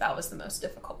 years and be like, that was the most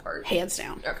difficult part. Hands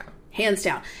down. Okay. Hands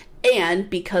down. And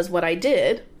because what I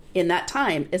did in that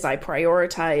time is I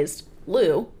prioritized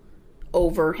Lou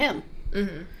over him.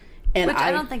 Mm-hmm. And which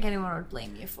I don't think anyone would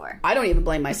blame you for. I don't even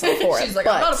blame myself for it. She's like,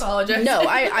 I'm not apologizing. No,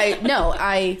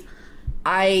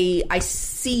 I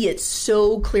see it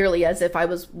so clearly, as if I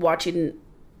was watching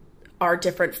our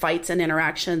different fights and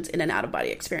interactions in an out-of-body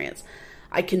experience.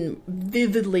 I can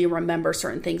vividly remember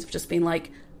certain things of just being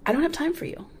like, I don't have time for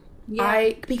you.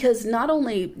 Yeah. Because not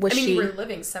only was she... you were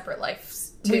living separate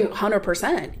lives, too.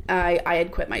 100%. I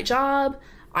had quit my job.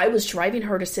 I was driving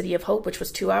her to City of Hope, which was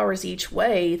 2 hours each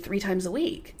way, 3 times a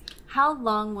week. How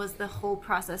long was the whole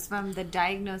process from the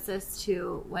diagnosis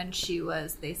to when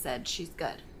they said she's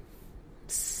good?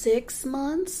 6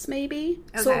 months, maybe.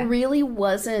 Okay. So it really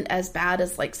wasn't as bad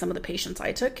as like some of the patients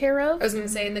I took care of. I was going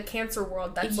to say, in the cancer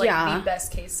world, that's like the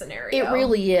best case scenario. It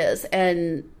really is.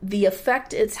 And the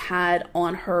effect it's had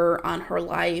on her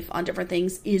life, on different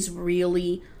things, is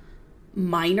really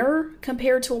minor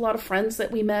compared to a lot of friends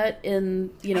that we met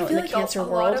in, in the cancer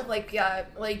world. A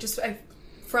lot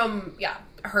of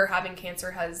her having cancer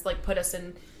has like put us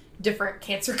in different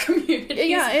cancer communities.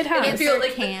 Yeah, it has. And I feel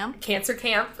like cancer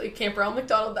camp, like Camp Ronald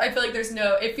McDonald. I feel like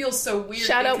it feels so weird.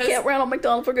 Shout out Camp Ronald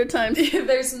McDonald for good times.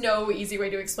 There's no easy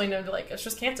way to explain them to like, it's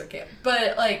just cancer camp.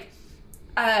 But like,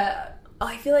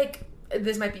 I feel like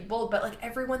this might be bold, but like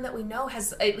everyone that we know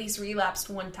has at least relapsed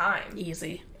one time.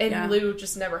 Easy. And Lou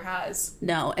just never has.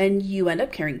 No, and you end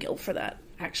up carrying guilt for that,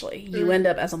 actually. You end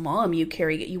up, as a mom,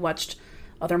 you watched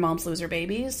other moms lose their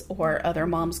babies, or other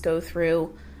moms go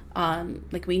through,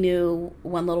 like we knew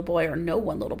one little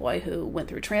boy who went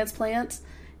through transplants,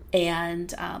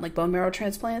 and like bone marrow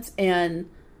transplants, and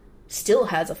still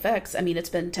has effects. I mean, it's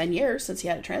been 10 years since he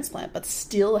had a transplant, but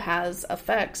still has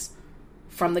effects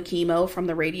from the chemo, from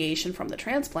the radiation, from the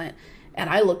transplant. And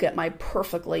I look at my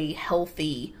perfectly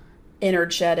healthy,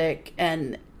 energetic,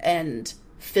 and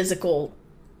physical,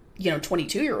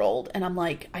 22-year-old, and I'm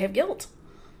like, I have guilt.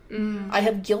 I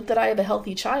have guilt that I have a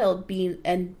healthy child been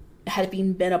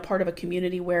a part of a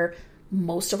community where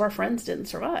most of our friends didn't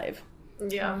survive.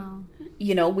 Yeah.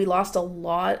 We lost a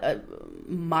lot.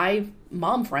 My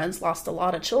mom friends lost a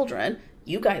lot of children.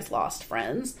 You guys lost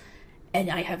friends. And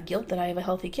I have guilt that I have a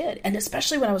healthy kid. And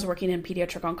especially when I was working in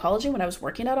pediatric oncology, when I was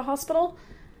working at a hospital,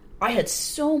 I had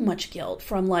so much guilt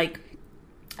from like,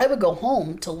 I would go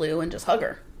home to Lou and just hug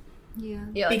her. Yeah.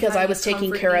 Like because I was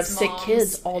taking care of sick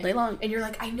kids all day long. And you're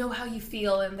like, I know how you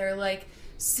feel. And they're like,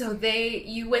 so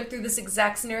you went through this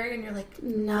exact scenario, and you're like,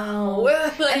 no.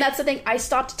 And that's the thing. I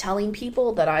stopped telling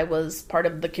people that I was part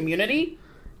of the community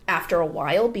after a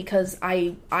while, because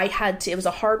I had to, it was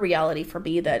a hard reality for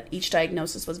me that each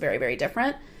diagnosis was very, very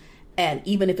different. And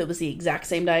even if it was the exact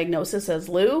same diagnosis as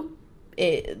Lou,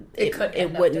 it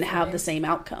wouldn't have the same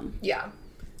outcome. Yeah.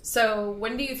 So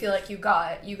when do you feel like you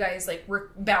guys like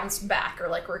bounced back or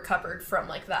like recovered from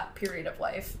like that period of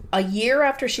life? A year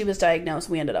after she was diagnosed,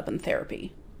 we ended up in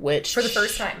therapy, which... For the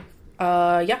first time?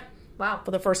 Yeah. Wow. For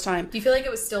the first time. Do you feel like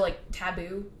it was still like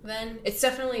taboo then? It's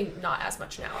definitely not as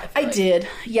much now. I did.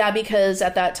 Yeah, because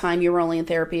at that time you were only in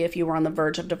therapy if you were on the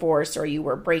verge of divorce, or you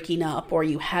were breaking up, or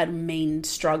you had main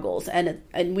struggles. And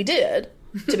we did,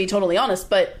 to be totally honest,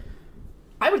 but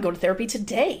I would go to therapy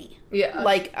today. Yeah.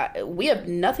 Like, we have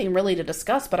nothing really to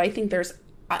discuss, but I think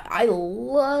I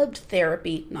loved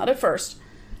therapy, not at first.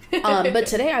 But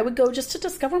today I would go just to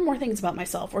discover more things about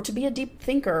myself, or to be a deep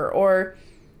thinker, or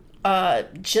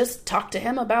just talk to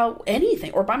him about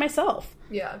anything, or by myself.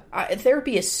 Yeah.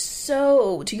 Therapy is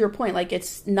so, to your point, like,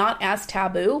 it's not as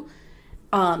taboo,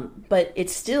 but it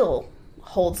still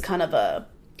holds kind of a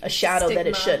shadow stigma. That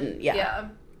it shouldn't. Yeah. Yeah.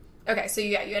 Okay, so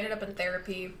you ended up in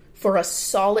therapy. For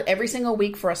every single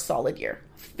week for a solid year.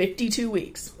 52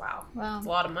 weeks. Wow. That's a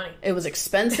lot of money. It was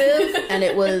expensive and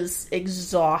it was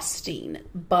exhausting,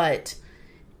 but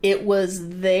it was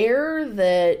there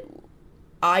that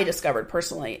I discovered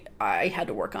personally I had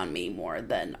to work on me more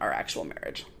than our actual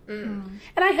marriage. Mm.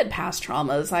 And I had past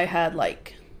traumas. I had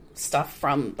like stuff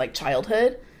from like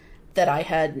childhood that I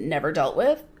had never dealt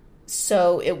with.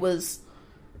 So it was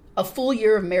a full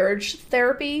year of marriage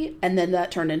therapy, and then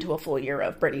that turned into a full year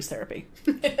of Brittany's therapy.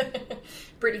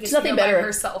 Brittany gets It's nothing to know better. by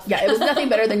herself. Yeah, it was nothing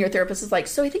better than your therapist is like,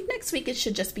 so I think next week it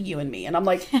should just be you and me. And I'm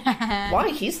like, why?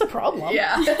 He's the problem.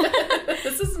 Yeah.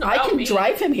 This isn't about I can me.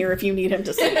 drive him here if you need him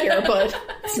to sit here, but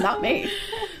it's not me.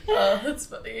 That's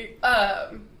funny.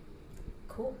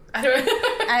 Cool.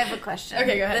 I have a question.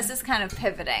 Okay, go ahead. This is kind of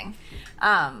pivoting.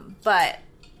 But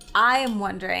I am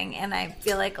wondering, and I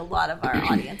feel like a lot of our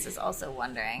audience is also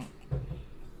wondering.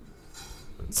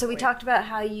 So we talked about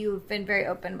how you've been very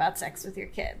open about sex with your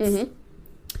kids. Mm-hmm.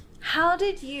 How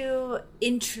did you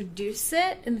introduce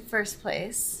it in the first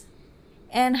place?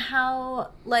 And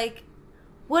how, like,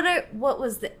 what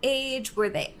was the age? Were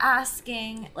they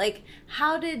asking? Like,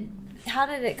 how did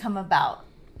it come about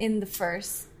in the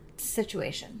first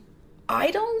situation?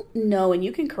 I don't know, and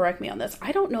you can correct me on this.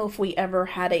 I don't know if we ever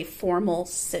had a formal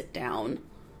sit-down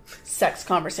sex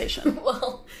conversation.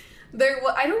 Well,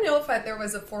 I don't know if there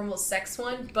was a formal sex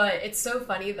one, but it's so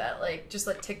funny that, like, just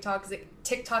like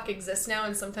TikTok exists now,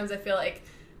 and sometimes I feel like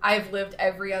I've lived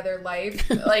every other life,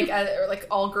 like, or like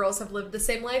all girls have lived the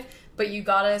same life, but you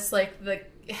got us, like,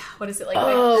 what is it, like,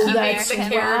 Oh, that's that's the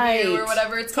care review right. or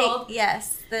whatever it's called.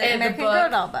 Yes, the And the American book. Girl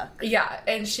Doll book. Yeah,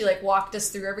 and she, like, walked us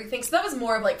through everything, so that was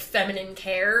more of, like, feminine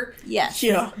care. Yes.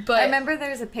 Yeah. But I remember there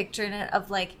was a picture in it of,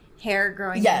 like, hair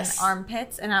growing Yes. in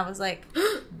armpits, and I was like,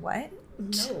 what?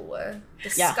 No,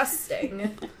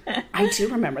 disgusting. I do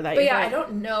remember that. But you're yeah, right. I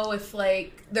don't know if,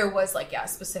 like, there was, like, a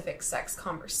specific sex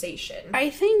conversation. I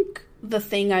think the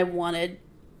thing I wanted,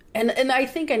 and I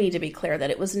think I need to be clear that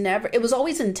it was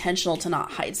always intentional to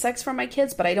not hide sex from my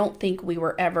kids, but I don't think we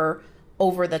were ever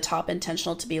over the top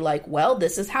intentional to be like, well,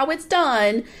 this is how it's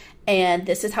done, and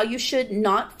this is how you should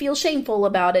not feel shameful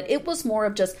about it. It was more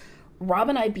of just, Rob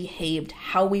and I behaved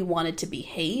how we wanted to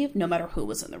behave, no matter who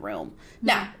was in the room.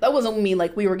 Now, that doesn't mean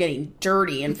like we were getting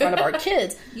dirty in front of our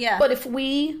kids. Yeah. But if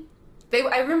we...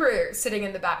 I remember sitting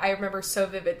in the back. I remember so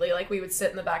vividly, like, we would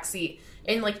sit in the back seat,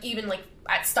 and, like, even, like,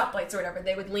 at stoplights or whatever,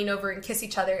 they would lean over and kiss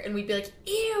each other, and we'd be like,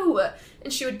 ew!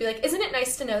 And she would be like, isn't it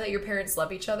nice to know that your parents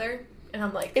love each other? And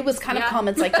I'm like... It was kind of yeah.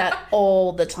 comments like that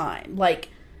all the time. Like,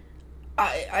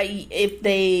 if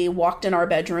they walked in our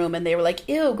bedroom and they were like,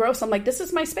 ew, gross, I'm like, this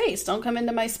is my space. Don't come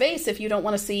into my space if you don't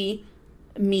want to see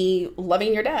me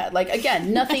loving your dad. Like,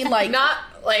 again, nothing like... Not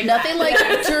like nothing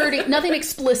that. like dirty, nothing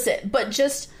explicit, but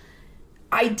just...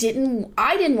 I didn't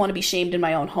want to be shamed in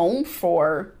my own home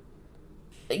for,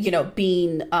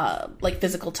 being, like,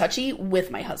 physical touchy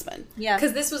with my husband. Yeah.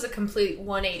 Because this was a complete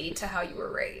 180 to how you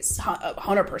were raised.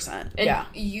 100%. And yeah.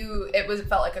 it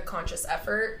felt like a conscious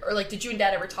effort? Or, like, did you and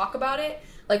Dad ever talk about it?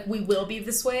 Like, we will be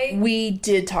this way? We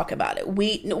did talk about it.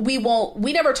 We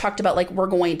never talked about, like, we're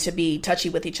going to be touchy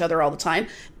with each other all the time,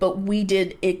 but we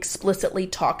did explicitly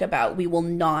talk about we will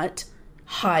not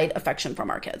hide affection from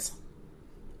our kids.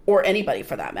 Or anybody,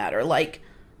 for that matter. Like,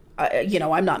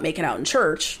 I'm not making out in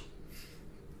church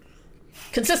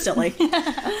consistently.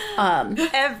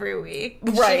 Every week.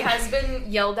 Right. She has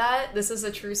been yelled at. This is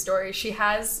a true story. She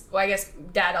has, well, I guess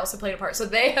Dad also played a part. So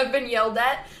they have been yelled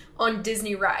at on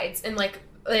Disney rides. And, like,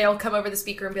 they'll come over the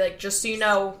speaker and be like, just so you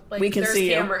know, like, We can there's see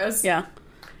cameras. you. Yeah.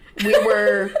 We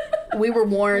were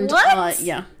warned. What?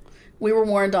 We were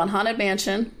warned on Haunted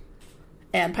Mansion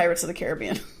and Pirates of the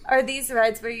Caribbean. Are these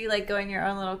rides where you, like, go in your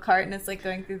own little cart and it's, like,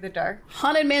 going through the dark?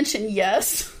 Haunted Mansion,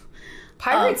 yes.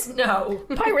 Pirates, no.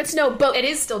 Pirates, no. But It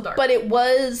is still dark. But it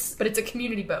was... But it's a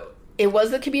community boat. It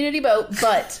was the community boat,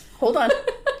 but... hold on.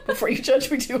 Before you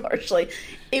judge me too harshly.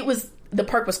 The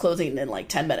park was closing in, like,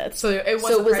 10 minutes. So it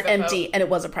was a private empty, boat. and it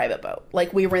was a private boat.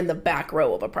 Like, we were in the back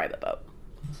row of a private boat.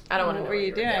 I don't want to know What were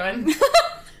you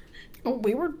doing?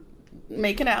 We were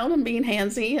making out and being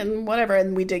handsy and whatever,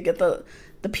 and we did get the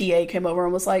PA came over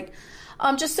and was like,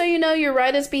 just so you know, your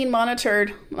ride is being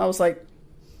monitored. I was like,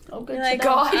 oh, good You're to like, know.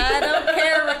 God. I don't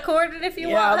care. Record it if you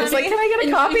Yeah, want. I was like, honey. can I get a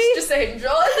And copy? you just say, enjoy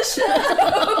the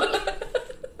show.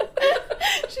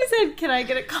 She said, can I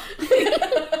get a copy?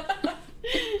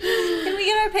 Can we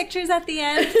get our pictures at the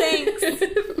end? Thanks.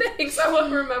 Thanks, I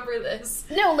won't remember this.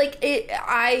 No, like,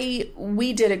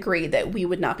 we did agree that we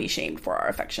would not be shamed for our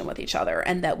affection with each other,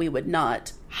 and that we would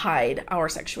not hide our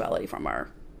sexuality from our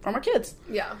kids.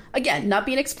 Yeah. Again, not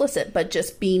being explicit, but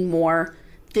just being more,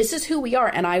 this is who we are,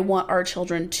 and I want our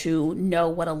children to know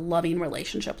what a loving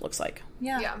relationship looks like.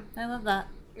 Yeah, I love that.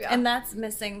 Yeah. And that's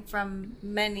missing from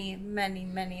many, many,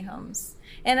 many homes.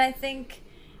 And I think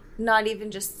not even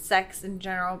just sex in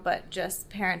general, but just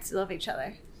parents who love each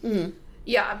other. Mm-hmm.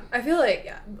 Yeah, I feel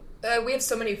like we have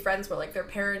so many friends where, like, their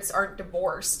parents aren't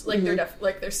divorced. Like,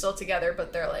 they're still together,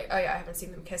 but they're like, oh yeah, I haven't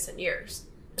seen them kiss in years.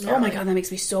 Oh my God, that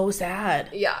makes me so sad.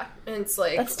 Yeah. And it's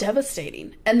like... That's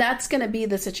devastating. And that's going to be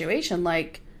the situation.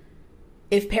 Like,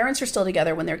 if parents are still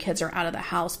together when their kids are out of the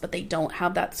house, but they don't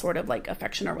have that sort of, like,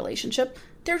 affection or relationship,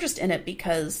 they're just in it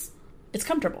because it's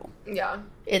comfortable. Yeah.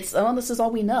 It's, oh, this is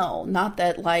all we know. Not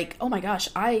that, like, oh my gosh,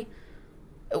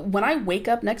 when I wake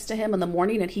up next to him in the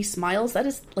morning and he smiles, that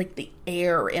is, like, the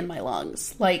air in my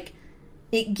lungs. Like,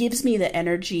 it gives me the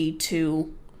energy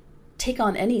to take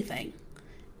on anything.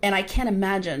 And I can't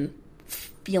imagine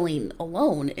feeling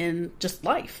alone in just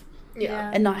life.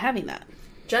 Yeah. And not having that.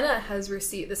 Jenna has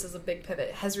received, this is a big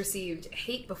pivot, has received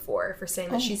hate before for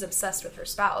saying that she's obsessed with her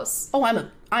spouse. Oh,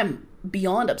 I'm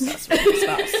beyond obsessed with my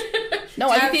spouse. No,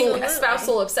 I think a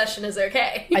spousal obsession is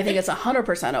okay. I think it's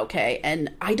 100% okay,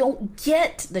 and I don't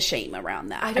get the shame around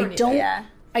that. I don't. Yeah.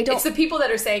 I don't. It's the people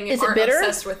that are saying aren't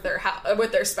obsessed with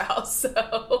their spouse.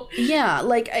 So yeah,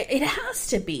 like it has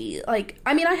to be. Like,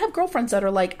 I mean, I have girlfriends that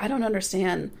are like, I don't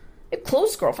understand. I have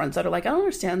close girlfriends that are like, I don't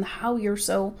understand how you're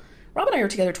so. Rob and I are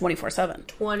together 24/7.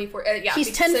 24. Yeah,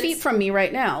 he's 10 feet from me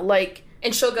right now. Like,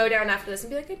 and she'll go down after this and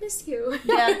be like, I miss you.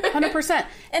 Yeah, 100%.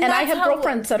 and I have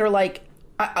girlfriends that are like,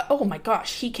 oh my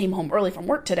gosh, he came home early from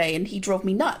work today and he drove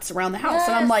me nuts around the house. Yes.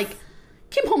 And I'm like,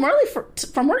 came home early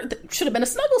from work. Should have been a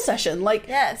snuggle session. Like,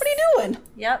 yes. What are you doing?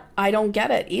 Yep. I don't get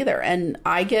it either. And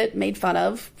I get made fun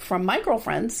of from my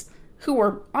girlfriends who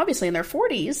are obviously in their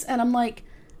 40s. And I'm like,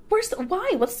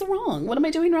 why? What's the wrong? What am I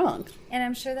doing wrong? And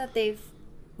I'm sure that they've,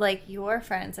 like, your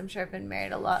friends, I'm sure have been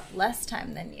married a lot less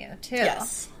time than you, too.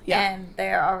 Yes. Yeah. And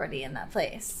they're already in that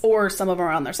place. Or some of them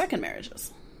are on their second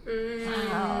marriages.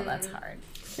 Wow, that's hard.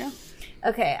 Yeah.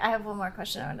 Okay, I have one more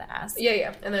question I want to ask.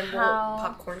 Yeah. And then we'll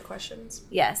popcorn questions.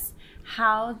 Yes.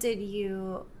 How did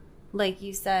you, like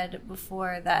you said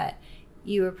before that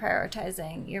you were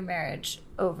prioritizing your marriage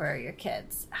over your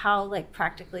kids, how, like,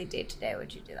 practically day to day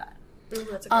would you do that?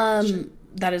 That's a good question.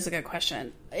 That is a good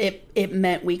question. It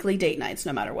meant weekly date nights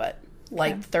no matter what.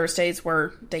 Like, Thursdays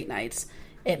were date nights.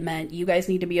 It meant you guys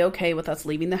need to be okay with us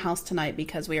leaving the house tonight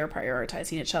because we are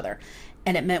prioritizing each other.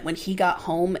 And it meant when he got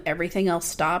home, everything else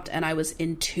stopped and I was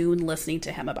in tune listening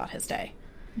to him about his day.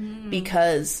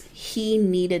 Because he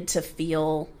needed to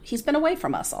feel, he's been away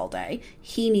from us all day.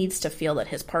 He needs to feel that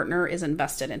his partner is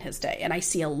invested in his day. And I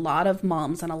see a lot of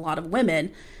moms and a lot of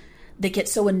women that get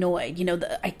so annoyed. You know,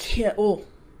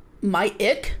 my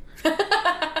ick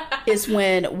is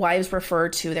when wives refer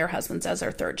to their husbands as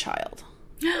their third child.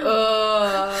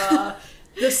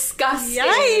 Disgusting.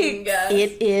 Yikes.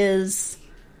 It is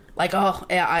like, oh,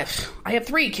 yeah, I have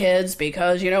 3 kids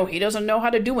because, you know, he doesn't know how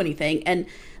to do anything. And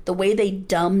the way they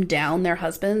dumb down their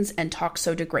husbands and talk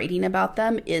so degrading about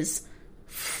them is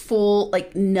full,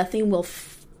 like, nothing will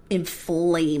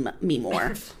inflame me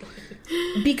more.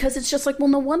 Because it's just like, well,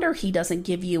 no wonder he doesn't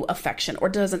give you affection or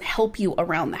doesn't help you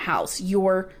around the house.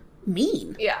 You're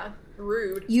mean. Yeah.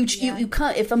 Rude. You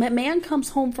if a man comes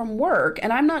home from work,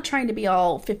 and I'm not trying to be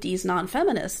all 50s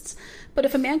non-feminists, but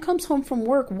if a man comes home from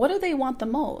work, what do they want the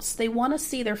most? They want to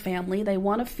see their family. They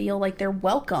want to feel like they're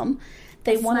welcome.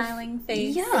 They want smiling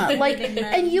face. Yeah, like,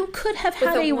 and you could have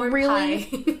had a really wearing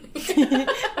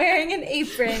an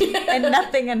apron and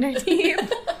nothing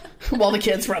underneath while the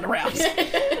kids run around.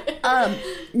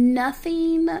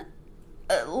 Nothing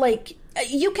like,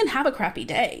 you can have a crappy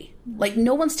day. Like,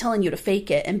 no one's telling you to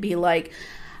fake it and be like,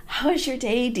 how was your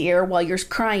day, dear, while you're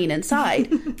crying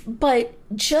inside. But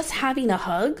just having a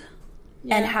hug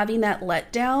and having that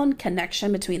letdown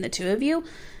connection between the two of you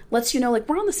lets you know, like,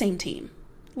 we're on the same team.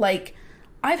 Like,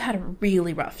 I've had a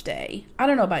really rough day. I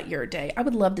don't know about your day. I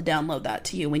would love to download that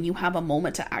to you when you have a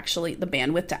moment to actually, the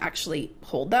bandwidth to actually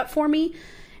hold that for me,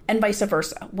 and vice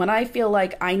versa. When I feel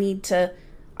like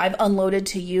I've unloaded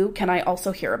to you, can I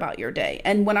also hear about your day?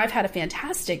 And when I've had a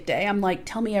fantastic day, I'm like,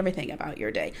 tell me everything about your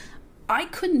day. I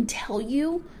couldn't tell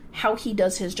you how he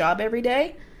does his job every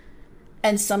day.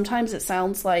 And sometimes it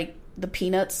sounds like the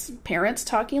Peanuts parents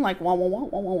talking, like, wah, wah, wah,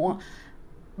 wah, wah, wah.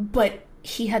 But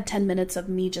he had 10 minutes of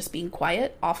me just being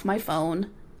quiet off my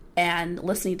phone and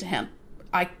listening to him.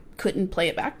 I couldn't play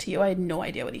it back to you. I had no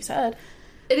idea what he said.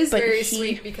 It is very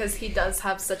sweet because he does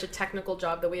have such a technical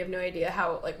job that we have no idea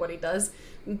how, like, what he does.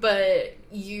 But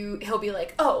he'll be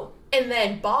like, oh, and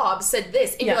then Bob said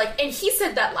this. And you're like, and he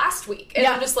said that last week. And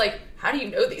I'm just like, how do you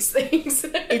know these things?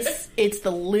 It's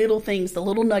the little things, the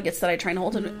little nuggets that I try and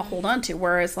hold on to.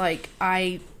 Whereas, like,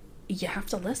 you have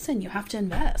to listen. You have to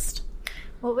invest.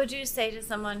 What would you say to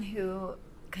someone who,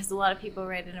 because a lot of people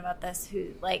write in about this, who,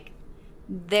 like,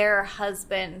 their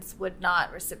husbands would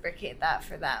not reciprocate that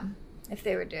for them if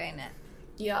they were doing it?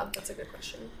 Yeah, that's a good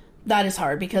question. That is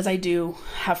hard because I do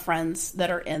have friends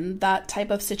that are in that type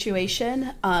of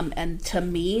situation. And to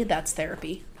me, that's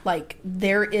therapy. Like,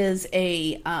 there is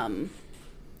a, I'm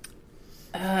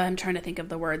trying to think of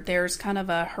the word. There's kind of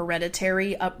a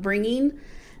hereditary upbringing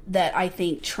that I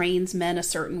think trains men a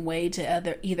certain way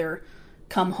to either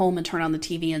come home and turn on the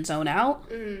TV and zone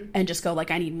out and just go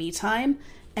like, I need me time.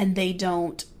 And they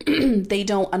don't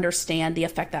understand the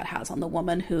effect that has on the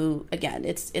woman who, again,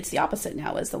 it's the opposite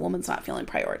now, is the woman's not feeling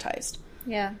prioritized.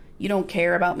 Yeah. You don't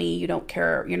care about me. You don't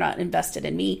care. You're not invested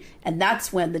in me. And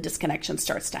that's when the disconnection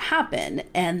starts to happen.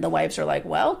 And the wives are like,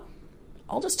 well,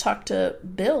 I'll just talk to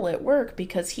Bill at work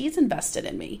because he's invested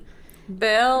in me.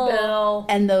 Bill.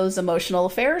 And those emotional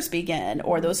affairs begin,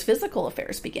 or those physical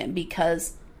affairs begin,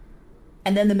 because,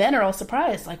 and then the men are all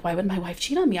surprised. Like, why would my wife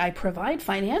cheat on me? I provide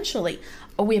financially.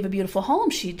 Oh, we have a beautiful home.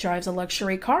 She drives a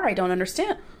luxury car. I don't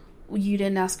understand. You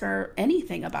didn't ask her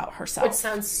anything about herself. It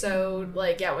sounds so,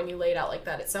 like, yeah, when you lay it out like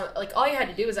that, it sounds like all you had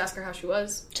to do was ask her how she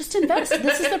was. Just invest.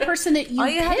 This is the person that you All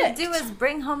you picked. had to do is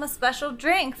bring home a special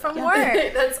drink from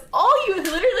work. That's all you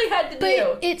literally had to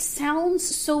do. But it sounds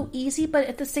so easy, but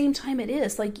at the same time it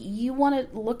is. Like, you want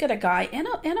to look at a guy and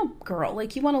a girl.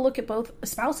 Like, you want to look at both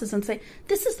spouses and say,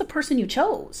 this is the person you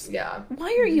chose. Yeah.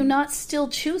 Why are you not still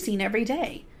choosing every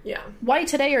day? Yeah. Why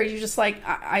today are you just like,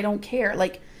 I don't care?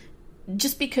 Like,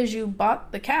 just because you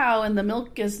bought the cow and the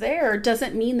milk is there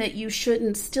doesn't mean that you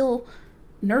shouldn't still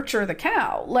nurture the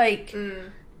cow. Like,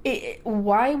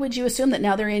 why would you assume that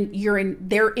now they're in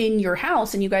your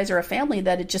house and you guys are a family,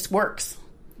 that it just works?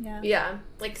 Yeah. Yeah.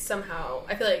 Like, somehow,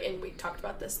 I feel like, and we talked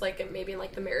about this, like, maybe in,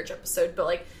 like, the marriage episode, but,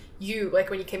 like, you, like,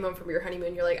 when you came home from your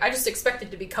honeymoon, you're like, I just expected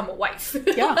to become a wife.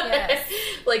 Yeah. Yes.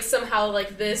 Like, somehow,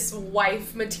 like, this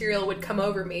wife material would come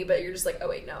over me, but you're just like, oh,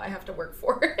 wait, no, I have to work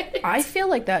for it. I feel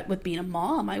like that with being a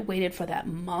mom. I waited for that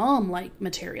mom, like,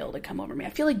 material to come over me. I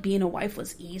feel like being a wife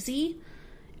was easy.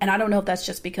 And I don't know if that's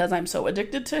just because I'm so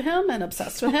addicted to him and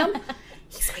obsessed with him.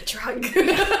 He's my drug.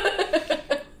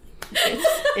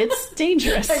 It's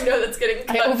dangerous. I know that's getting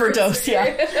cut. I overdose,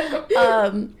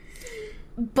 yeah.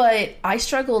 But I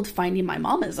struggled finding my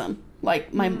momism,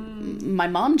 like my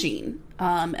mom gene.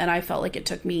 And I felt like it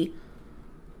took me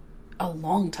a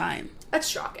long time. That's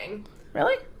shocking.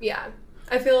 Really? Yeah.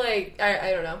 I feel like,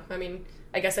 I don't know. I mean,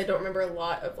 I guess I don't remember a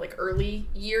lot of, like, early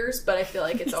years, but I feel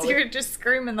like it's always... You were just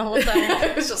screaming the whole time.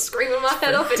 I was just screaming my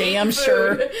head off and damn eating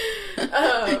sure.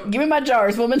 food. Give me my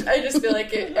jars, woman. I just feel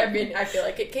like it, I mean, I feel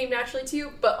like it came naturally to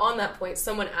you, but on that point,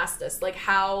 someone asked us, like,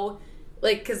 how,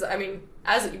 like, because, I mean,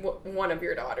 as one of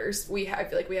your daughters, I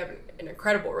feel like we have an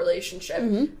incredible relationship.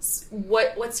 Mm-hmm.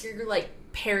 What's your, like,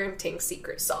 parenting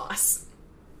secret sauce?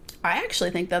 I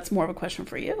actually think that's more of a question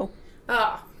for you.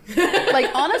 Oh.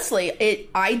 Like, honestly,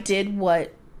 I did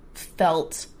what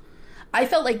I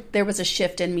felt like there was a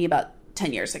shift in me about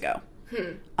 10 years ago.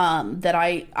 That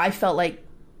I felt like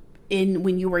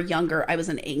when you were younger, I was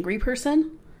an angry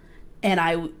person and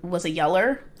I was a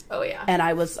yeller. Oh, yeah. And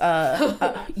I was,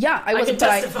 yeah, I was,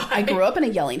 but I grew up in a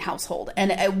yelling household.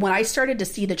 And when I started to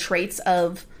see the traits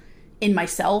in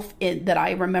myself that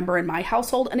I remember in my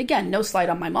household, and again, no slight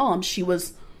on my mom, she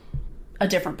was a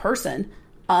different person.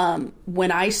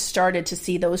 When I started to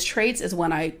see those traits is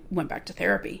when I went back to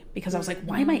therapy, because I was like,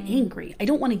 why am I angry? I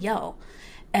don't want to yell.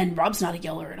 And Rob's not a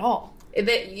yeller at all.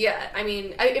 Yeah, I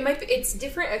mean, it's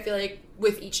different, I feel like,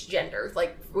 with each gender,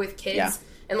 like with kids. Yeah.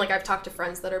 And, like, I've talked to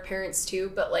friends that are parents too,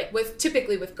 but, like,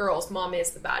 typically with girls, mom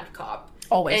is the bad cop.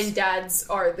 Always. And dads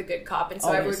are the good cop. And so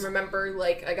Always. I would remember,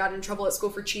 like, I got in trouble at school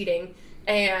for cheating.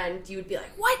 And you would be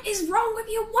like, what is wrong with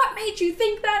you? What made you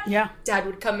think that? Yeah. Dad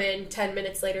would come in 10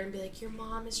 minutes later and be like, your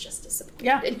mom is just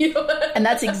disappointed in you. And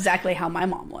that's exactly how my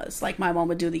mom was. Like, my mom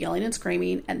would do the yelling and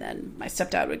screaming, and then my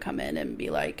stepdad would come in and be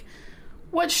like,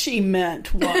 what she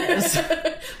meant was...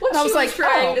 what I was she like, was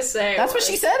trying to say that's what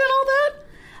she said and all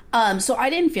that? So I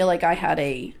didn't feel like I had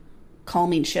a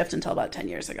calming shift until about 10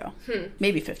 years ago.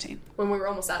 Maybe 15. When we were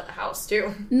almost out of the house,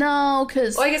 too. No,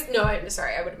 because... Well, I guess... No,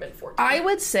 sorry. I would have been 14. I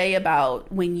would say about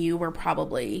when you were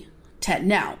probably 10.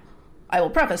 Now, I will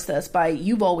preface this by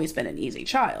you've always been an easy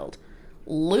child.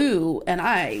 Lou and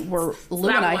I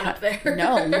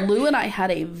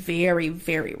had a very,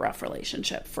 very rough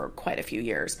relationship for quite a few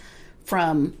years.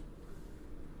 From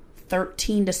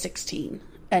 13 to 16.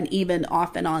 And even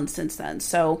off and on since then.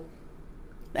 So...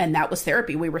 And that was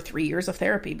therapy. We were 3 years of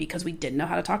therapy because we didn't know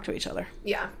how to talk to each other.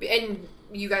 Yeah. And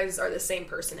you guys are the same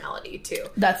personality, too.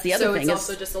 That's the other thing. So it's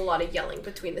also just a lot of yelling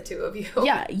between the two of you.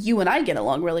 Yeah. You and I get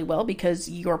along really well because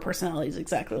your personality is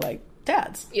exactly like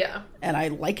Dad's. Yeah. And I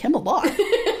like him a lot.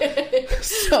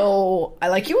 So I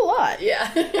like you a lot.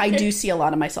 Yeah. I do see a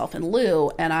lot of myself in Lou.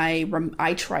 And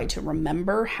I try to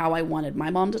remember how I wanted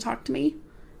my mom to talk to me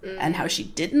and how she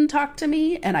didn't talk to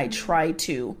me. And I try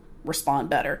to respond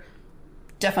better.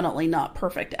 definitely not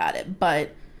perfect at it,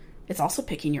 but it's also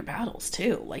picking your battles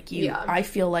too. Like I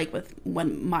feel like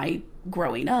when my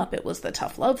growing up, it was the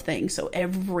tough love thing. So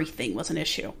everything was an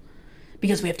issue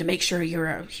because we have to make sure you're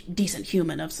a decent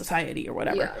human of society or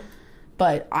whatever. Yeah.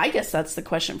 But I guess that's the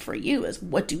question for you is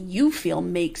what do you feel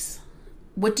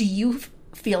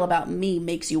about me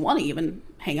makes you want to even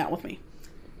hang out with me?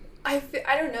 I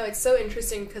don't know. It's so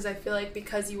interesting because I feel like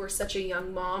because you were such a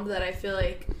young mom that I feel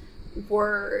like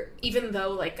even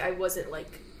though like I wasn't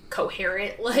like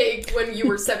coherent like when you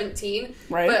were 17,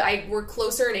 right? But we're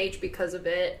closer in age because of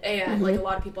it, and like a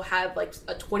lot of people have like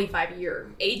a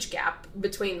 25-year age gap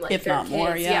between like if their not kids.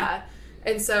 More, yeah.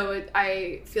 And so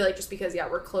I feel like just because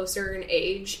we're closer in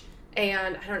age,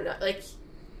 and I don't know, like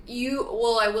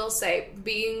I will say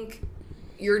being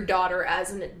your daughter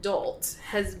as an adult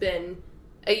has been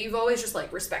you've always just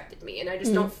like respected me, and I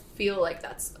just don't feel like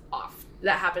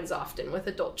that happens often with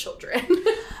adult children.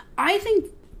 I think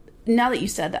now that you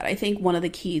said that, I think one of the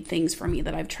key things for me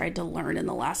that I've tried to learn in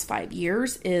the last 5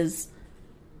 years is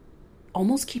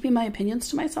almost keeping my opinions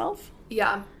to myself.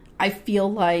 Yeah. I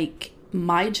feel like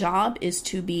my job is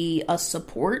to be a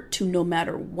support to no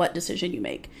matter what decision you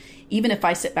make. Even if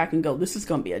I sit back and go, this is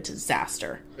going to be a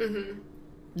disaster,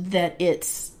 that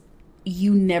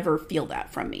you never feel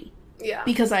that from me. Yeah.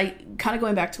 Because I, kind of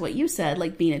going back to what you said,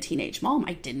 like being a teenage mom,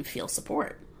 I didn't feel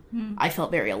support. I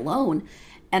felt very alone.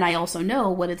 And I also know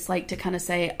what it's like to kind of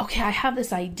say, okay, I have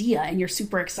this idea, and you're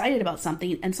super excited about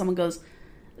something, and someone goes,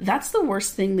 that's the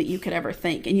worst thing that you could ever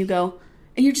think. And you go,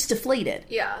 and you're just deflated.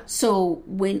 Yeah. So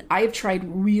when I've tried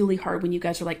really hard when you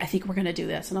guys are like, I think we're going to do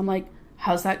this. And I'm like,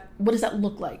 what does that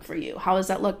look like for you? How does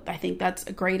that look? I think that's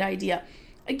a great idea.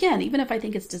 Again, even if I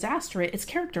think it's disastrous, it's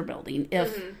character building.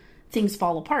 If things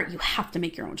fall apart, you have to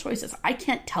make your own choices. I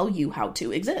can't tell you how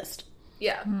to exist.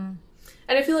 Yeah.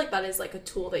 And I feel like that is like a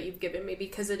tool that you've given me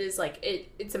because it is like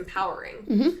it's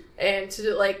empowering, and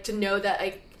to know that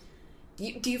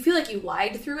do you feel like you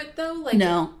lied through it though? Like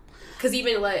no, because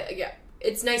even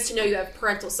it's nice to know you have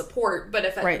parental support, but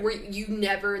if you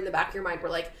never in the back of your mind were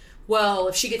like, well,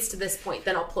 if she gets to this point,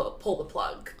 then I'll pull the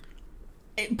plug.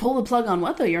 Pull the plug on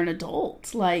what though? You're an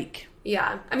adult, like.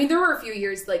 Yeah. I mean, there were a few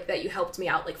years like that you helped me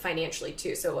out like financially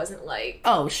too, so it wasn't like.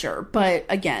 Oh sure, but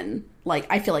again, like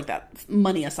I feel like that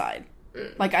money aside.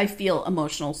 Like, I feel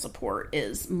emotional support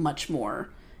is much more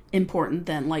important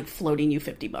than, like, floating you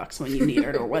 $50 when you need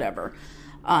it or whatever.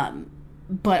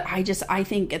 But I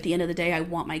think at the end of the day, I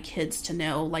want my kids to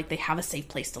know, like, they have a safe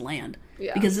place to land.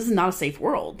 Yeah. Because this is not a safe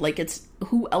world. Like, it's,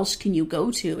 who else can you go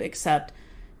to except,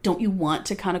 don't you want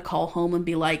to kind of call home and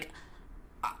be like,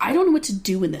 I don't know what to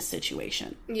do in this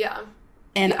situation. Yeah.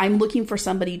 And I'm looking for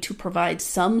somebody to provide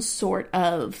some sort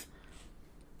of,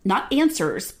 not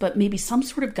answers, but maybe some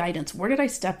sort of guidance. Where did I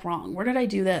step wrong? Where did I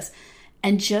do this?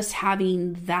 And just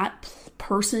having that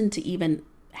person to even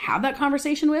have that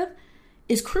conversation with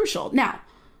is crucial. Now,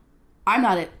 I'm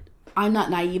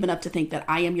not naive enough to think that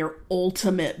I am your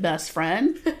ultimate best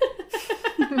friend.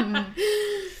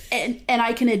 And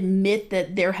I can admit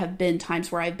that there have been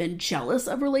times where I've been jealous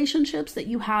of relationships that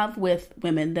you have with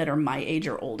women that are my age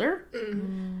or older.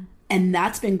 Mm-hmm. And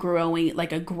that's been growing,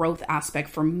 like a growth aspect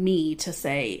for me to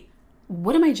say,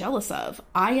 what am I jealous of?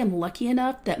 I am lucky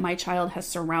enough that my child has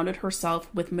surrounded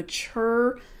herself with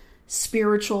mature,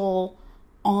 spiritual,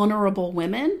 honorable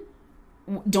women.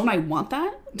 Don't I want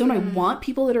that? Don't I want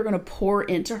people that are going to pour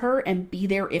into her and be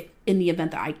there if in the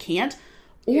event that I can't?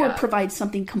 Or provide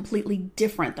something completely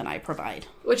different than I provide.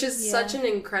 Which is such an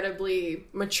incredibly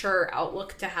mature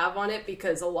outlook to have on it,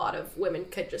 because a lot of women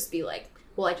could just be like,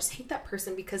 well, I just hate that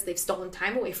person because they've stolen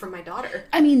time away from my daughter.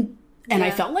 I mean, and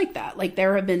I felt like that. Like,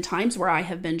 there have been times where I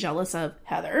have been jealous of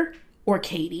Heather or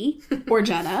Katie or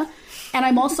Jenna. And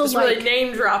I'm also just like... really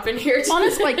name dropping here, too.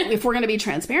 Honestly, like, if we're going to be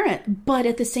transparent. But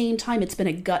at the same time, it's been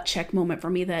a gut check moment for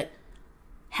me that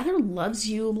Heather loves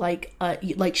you like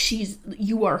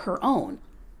you are her own.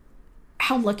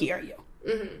 How lucky are you?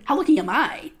 Mm-hmm. How lucky am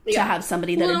I to have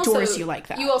somebody that adores also, you like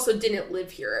that? You also didn't live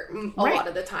here a lot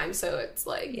of the time, so it's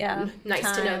like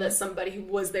nice to know that somebody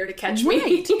was there to catch me.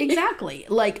 Right, exactly.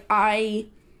 Like, I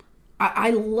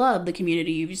love the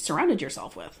community you've surrounded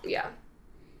yourself with. Yeah.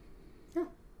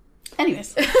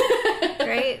 Anyways.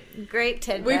 Great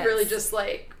tidbits. We really just,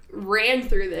 like, ran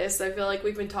through this. I feel like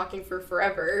we've been talking for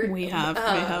forever. We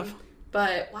have.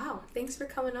 But, wow, thanks for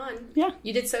coming on. Yeah.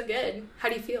 You did so good. How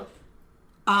do you feel?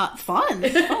 Fun.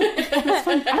 It's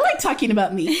fun. I like talking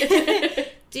about me.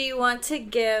 Do you want to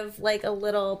give like a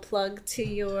little plug to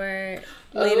your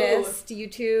latest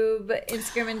YouTube,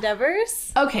 Instagram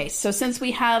endeavors? Okay, so since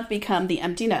we have become the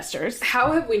empty nesters,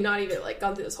 how have we not even like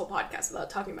gone through this whole podcast without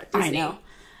talking about Disney? I know.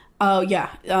 Oh yeah,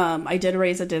 I did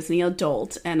raise a Disney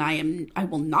adult, and I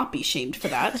will not be shamed for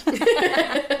that.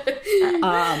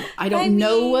 I don't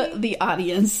know the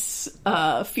audience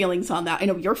feelings on that. I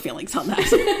know your feelings on that.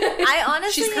 I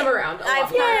honestly, she's come around. I've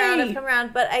come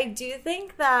around, but I do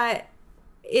think that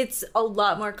it's a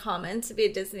lot more common to be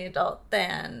a Disney adult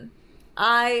than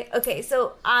I've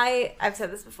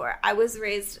said this before. I was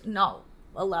raised not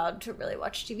allowed to really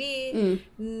watch TV.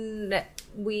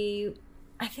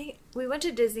 I think we went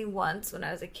to Disney once when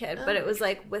I was a kid, but it was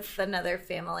like with another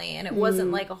family, and it wasn't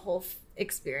like a whole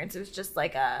experience. It was just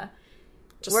like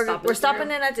we're stopping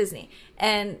in at Disney,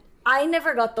 and I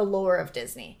never got the lore of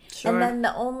Disney. Sure. And then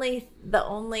the only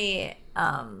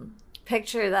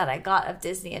picture that I got of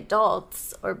Disney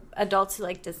adults or adults who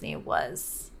like Disney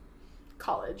was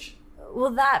college.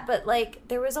 Well, but like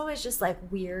there was always just like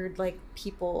weird like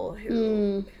people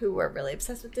who were really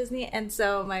obsessed with Disney, and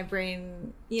so my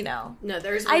brain, no,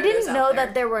 there's. I didn't know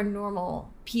that there were normal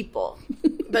people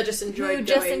that just enjoyed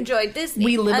Disney.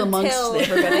 We live amongst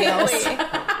everybody else,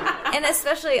 and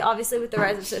especially obviously with the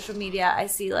rise of social media, I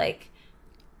see like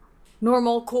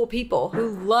normal cool people who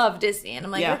love Disney, and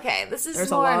I'm like, okay, this is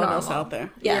there's more a lot normal. of us out there.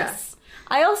 Yes,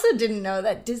 I also didn't know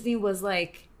that Disney was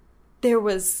like. There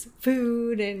was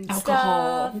food and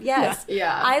alcohol. Stuff. Yes.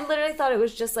 Yeah. I literally thought it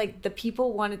was just like the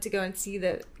people wanted to go and see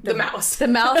the mouse. The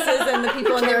mouses and the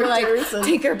people, and they were like,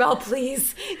 Tinkerbell,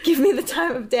 please give me the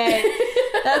time of day.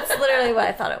 That's literally what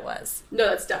I thought it was. No,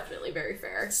 that's definitely very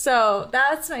fair. So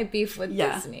that's my beef with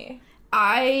Disney.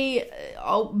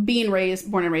 Being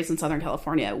born and raised in Southern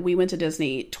California, we went to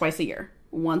Disney twice a year.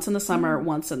 Once in the summer,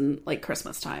 once in like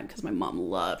Christmas time, because my mom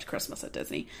loved Christmas at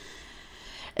Disney.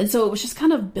 And so it was just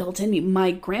kind of built in me.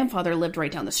 My grandfather lived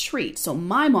right down the street. So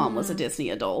my mom was a Disney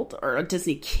adult or a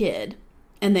Disney kid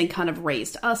and then kind of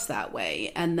raised us that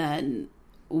way. And then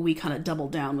we kind of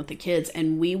doubled down with the kids.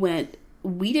 And we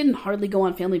didn't hardly go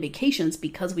on family vacations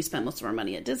because we spent most of our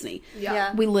money at Disney.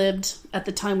 Yeah. We lived, at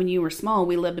the time when you were small,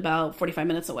 we lived about 45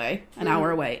 minutes away, an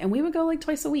hour away. And we would go like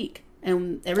twice a week.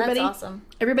 And That's awesome.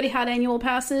 Everybody had annual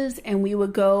passes, and we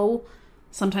would go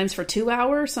sometimes for 2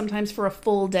 hours, sometimes for a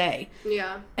full day.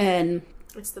 Yeah. And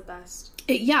it's the best.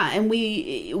 And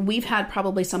we've had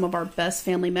probably some of our best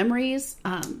family memories,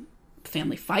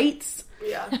 family fights,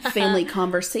 family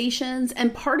conversations.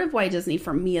 And part of why Disney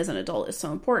for me as an adult is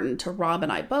so important to Rob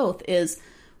and I both is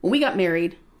when we got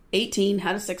married, 18,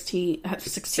 had a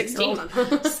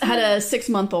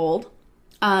 6-month-old.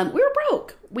 We were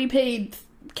broke. We paid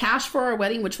cash for our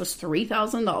wedding, which was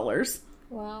 $3,000.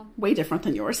 Wow. Way different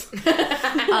than yours.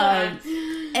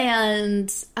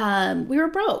 And we were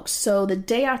broke. So the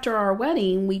day after our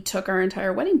wedding, we took our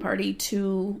entire wedding party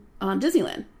to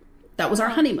Disneyland. That was our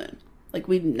honeymoon. Like,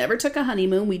 we never took a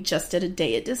honeymoon. We just did a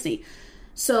day at Disney.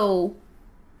 So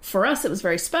for us, it was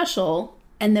very special.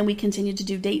 And then we continued to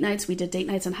do date nights. We did date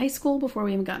nights in high school before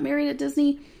we even got married at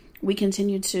Disney. We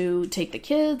continued to take the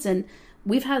kids, and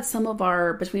we've had some of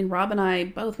our, between Rob and I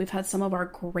both, we've had some of our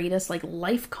greatest like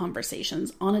life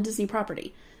conversations on a Disney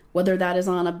property. Whether that is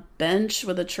on a bench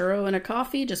with a churro and a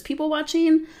coffee, just people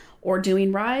watching, or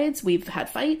doing rides. We've had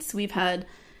fights. We've had,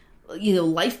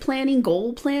 life planning,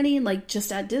 goal planning, like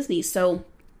just at Disney. So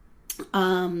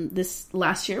this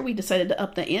last year we decided to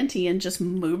up the ante and just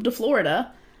move to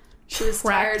Florida. She was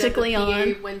practically tired of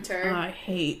the PA winter. I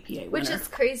hate PA winter. Which is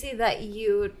crazy that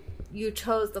you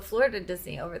chose the Florida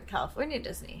Disney over the California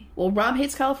Disney. Well, Rob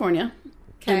hates California,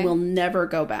 and will never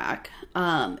go back.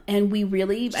 And we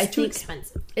really, I think, too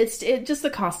expensive. It's just the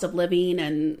cost of living,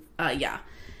 and we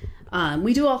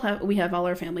have all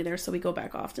our family there, so we go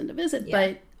back often to visit. Yeah.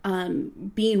 But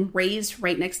being raised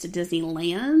right next to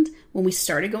Disneyland, when we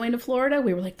started going to Florida,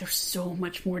 we were like, "There's so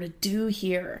much more to do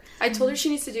here." I told her she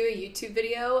needs to do a YouTube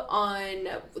video on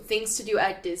things to do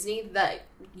at Disney that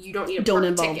you don't need a park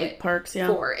involve ticket parks,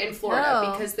 for in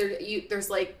Florida because there's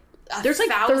like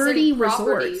 30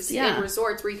 resorts, and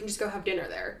resorts where you can just go have dinner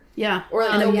there. Yeah, or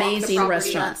and amazing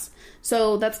restaurants.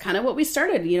 So that's kind of what we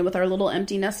started, with our little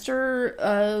empty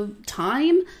nester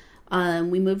time.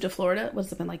 We moved to Florida.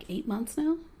 What's it been, like 8 months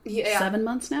now? Yeah, 7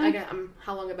 months now.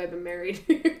 How long have I been married?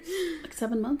 Like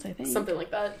 7 months, I think. Something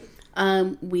like that.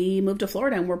 We moved to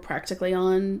Florida, and we're practically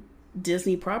on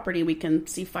Disney property. We can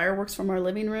see fireworks from our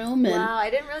living room. And, wow, I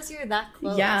didn't realize you were that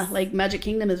close. Yeah, like Magic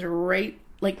Kingdom is right,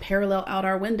 like parallel out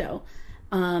our window.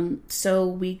 So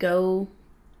we go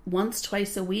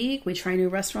twice a week. We try new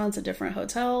restaurants at different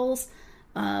hotels.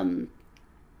 We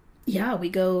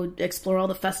go explore all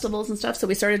the festivals and stuff. So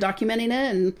we started documenting it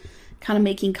and kind of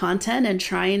making content and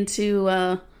trying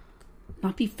to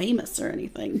not be famous or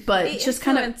anything, but Be just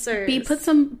kind of influencers.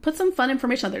 put some fun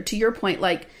information out there. To your point,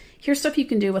 like, here's stuff you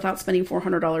can do without spending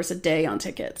 $400 a day on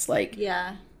tickets. Like,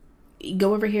 Yeah.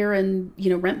 go over here and, you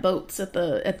know, rent boats at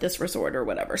this resort or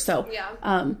whatever. So,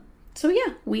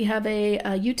 we have a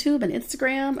YouTube, an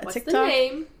Instagram, a What's TikTok. the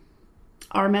name?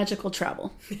 Our Magical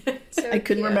Travel. So I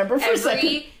couldn't remember for a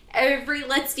second. Every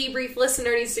Let's Debrief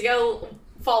listener needs to go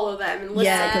follow them and listen.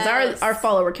 Yeah, because our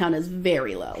follower count is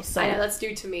very low. So I know, that's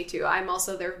due to me too. I'm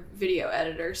also their video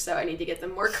editor, so I need to get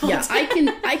them more content.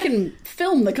 Yeah, I can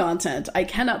film the content. I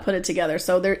cannot put it together.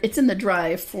 So it's in the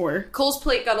drive for... Cole's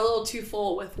plate got a little too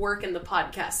full with work and the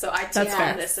podcast, so I took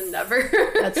on this endeavor.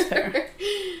 That's fair.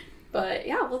 But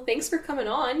yeah, well, thanks for coming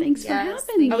on. Thanks for having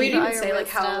me. Oh, we didn't for even your say like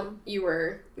wisdom.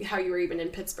 how you were even in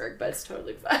Pittsburgh, but it's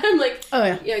totally fine. I'm like, oh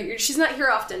yeah, you know, she's not here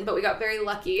often, but we got very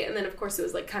lucky. And then of course it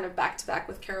was like kind of back to back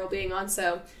with Carol being on.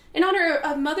 So in honor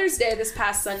of Mother's Day this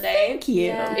past Sunday, thank you.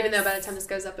 Yes. Even though by the time this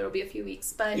goes up, it'll be a few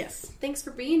weeks. But yes, thanks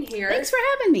for being here. Thanks for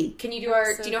having me. Can you do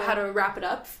our? Do you know how to wrap it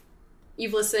up?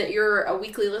 You've listened. You're a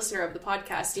weekly listener of the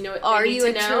podcast. You know what? Are you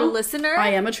a true listener?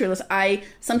 I am a true listener. I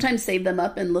sometimes save them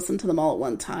up and listen to them all at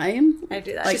one time. I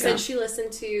do that. She said she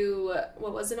listened to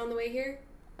what was it on the way here?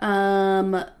 The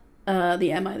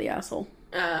Am I the Asshole?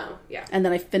 Oh, yeah. And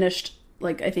then I finished,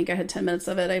 like, I think I had 10 minutes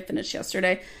of it. I finished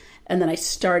yesterday. And then I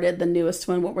started the newest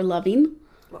one, What We're Loving.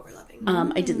 What We're Loving.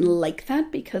 I didn't like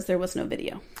that because there was no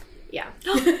video. Yeah.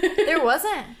 There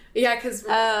wasn't. Yeah, because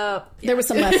there was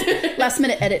some last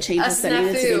minute edit changes that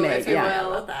needed to be made. If you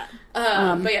will.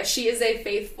 But yeah, she is a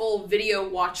faithful video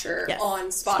watcher on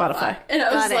Spotify. And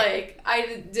I was like,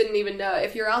 I didn't even know.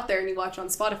 If you're out there and you watch on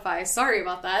Spotify, sorry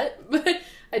about that. But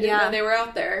I didn't know they were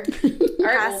out there.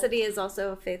 Cassidy is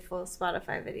also a faithful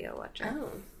Spotify video watcher. Oh,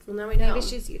 well now we know. Maybe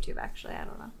she's YouTube, actually. I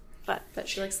don't know. But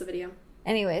she likes the video.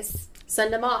 Anyways.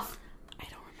 Send them off. I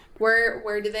don't remember.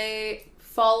 Where do they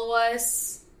follow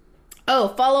us? Oh,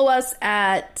 follow us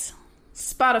at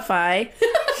Spotify,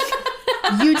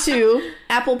 YouTube,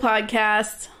 Apple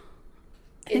Podcasts,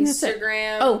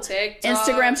 Instagram, TikTok.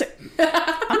 Instagram.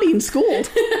 I'm being schooled.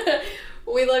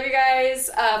 We love you guys.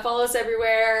 Follow us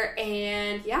everywhere.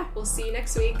 And yeah, we'll see you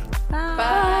next week.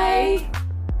 Bye. Bye.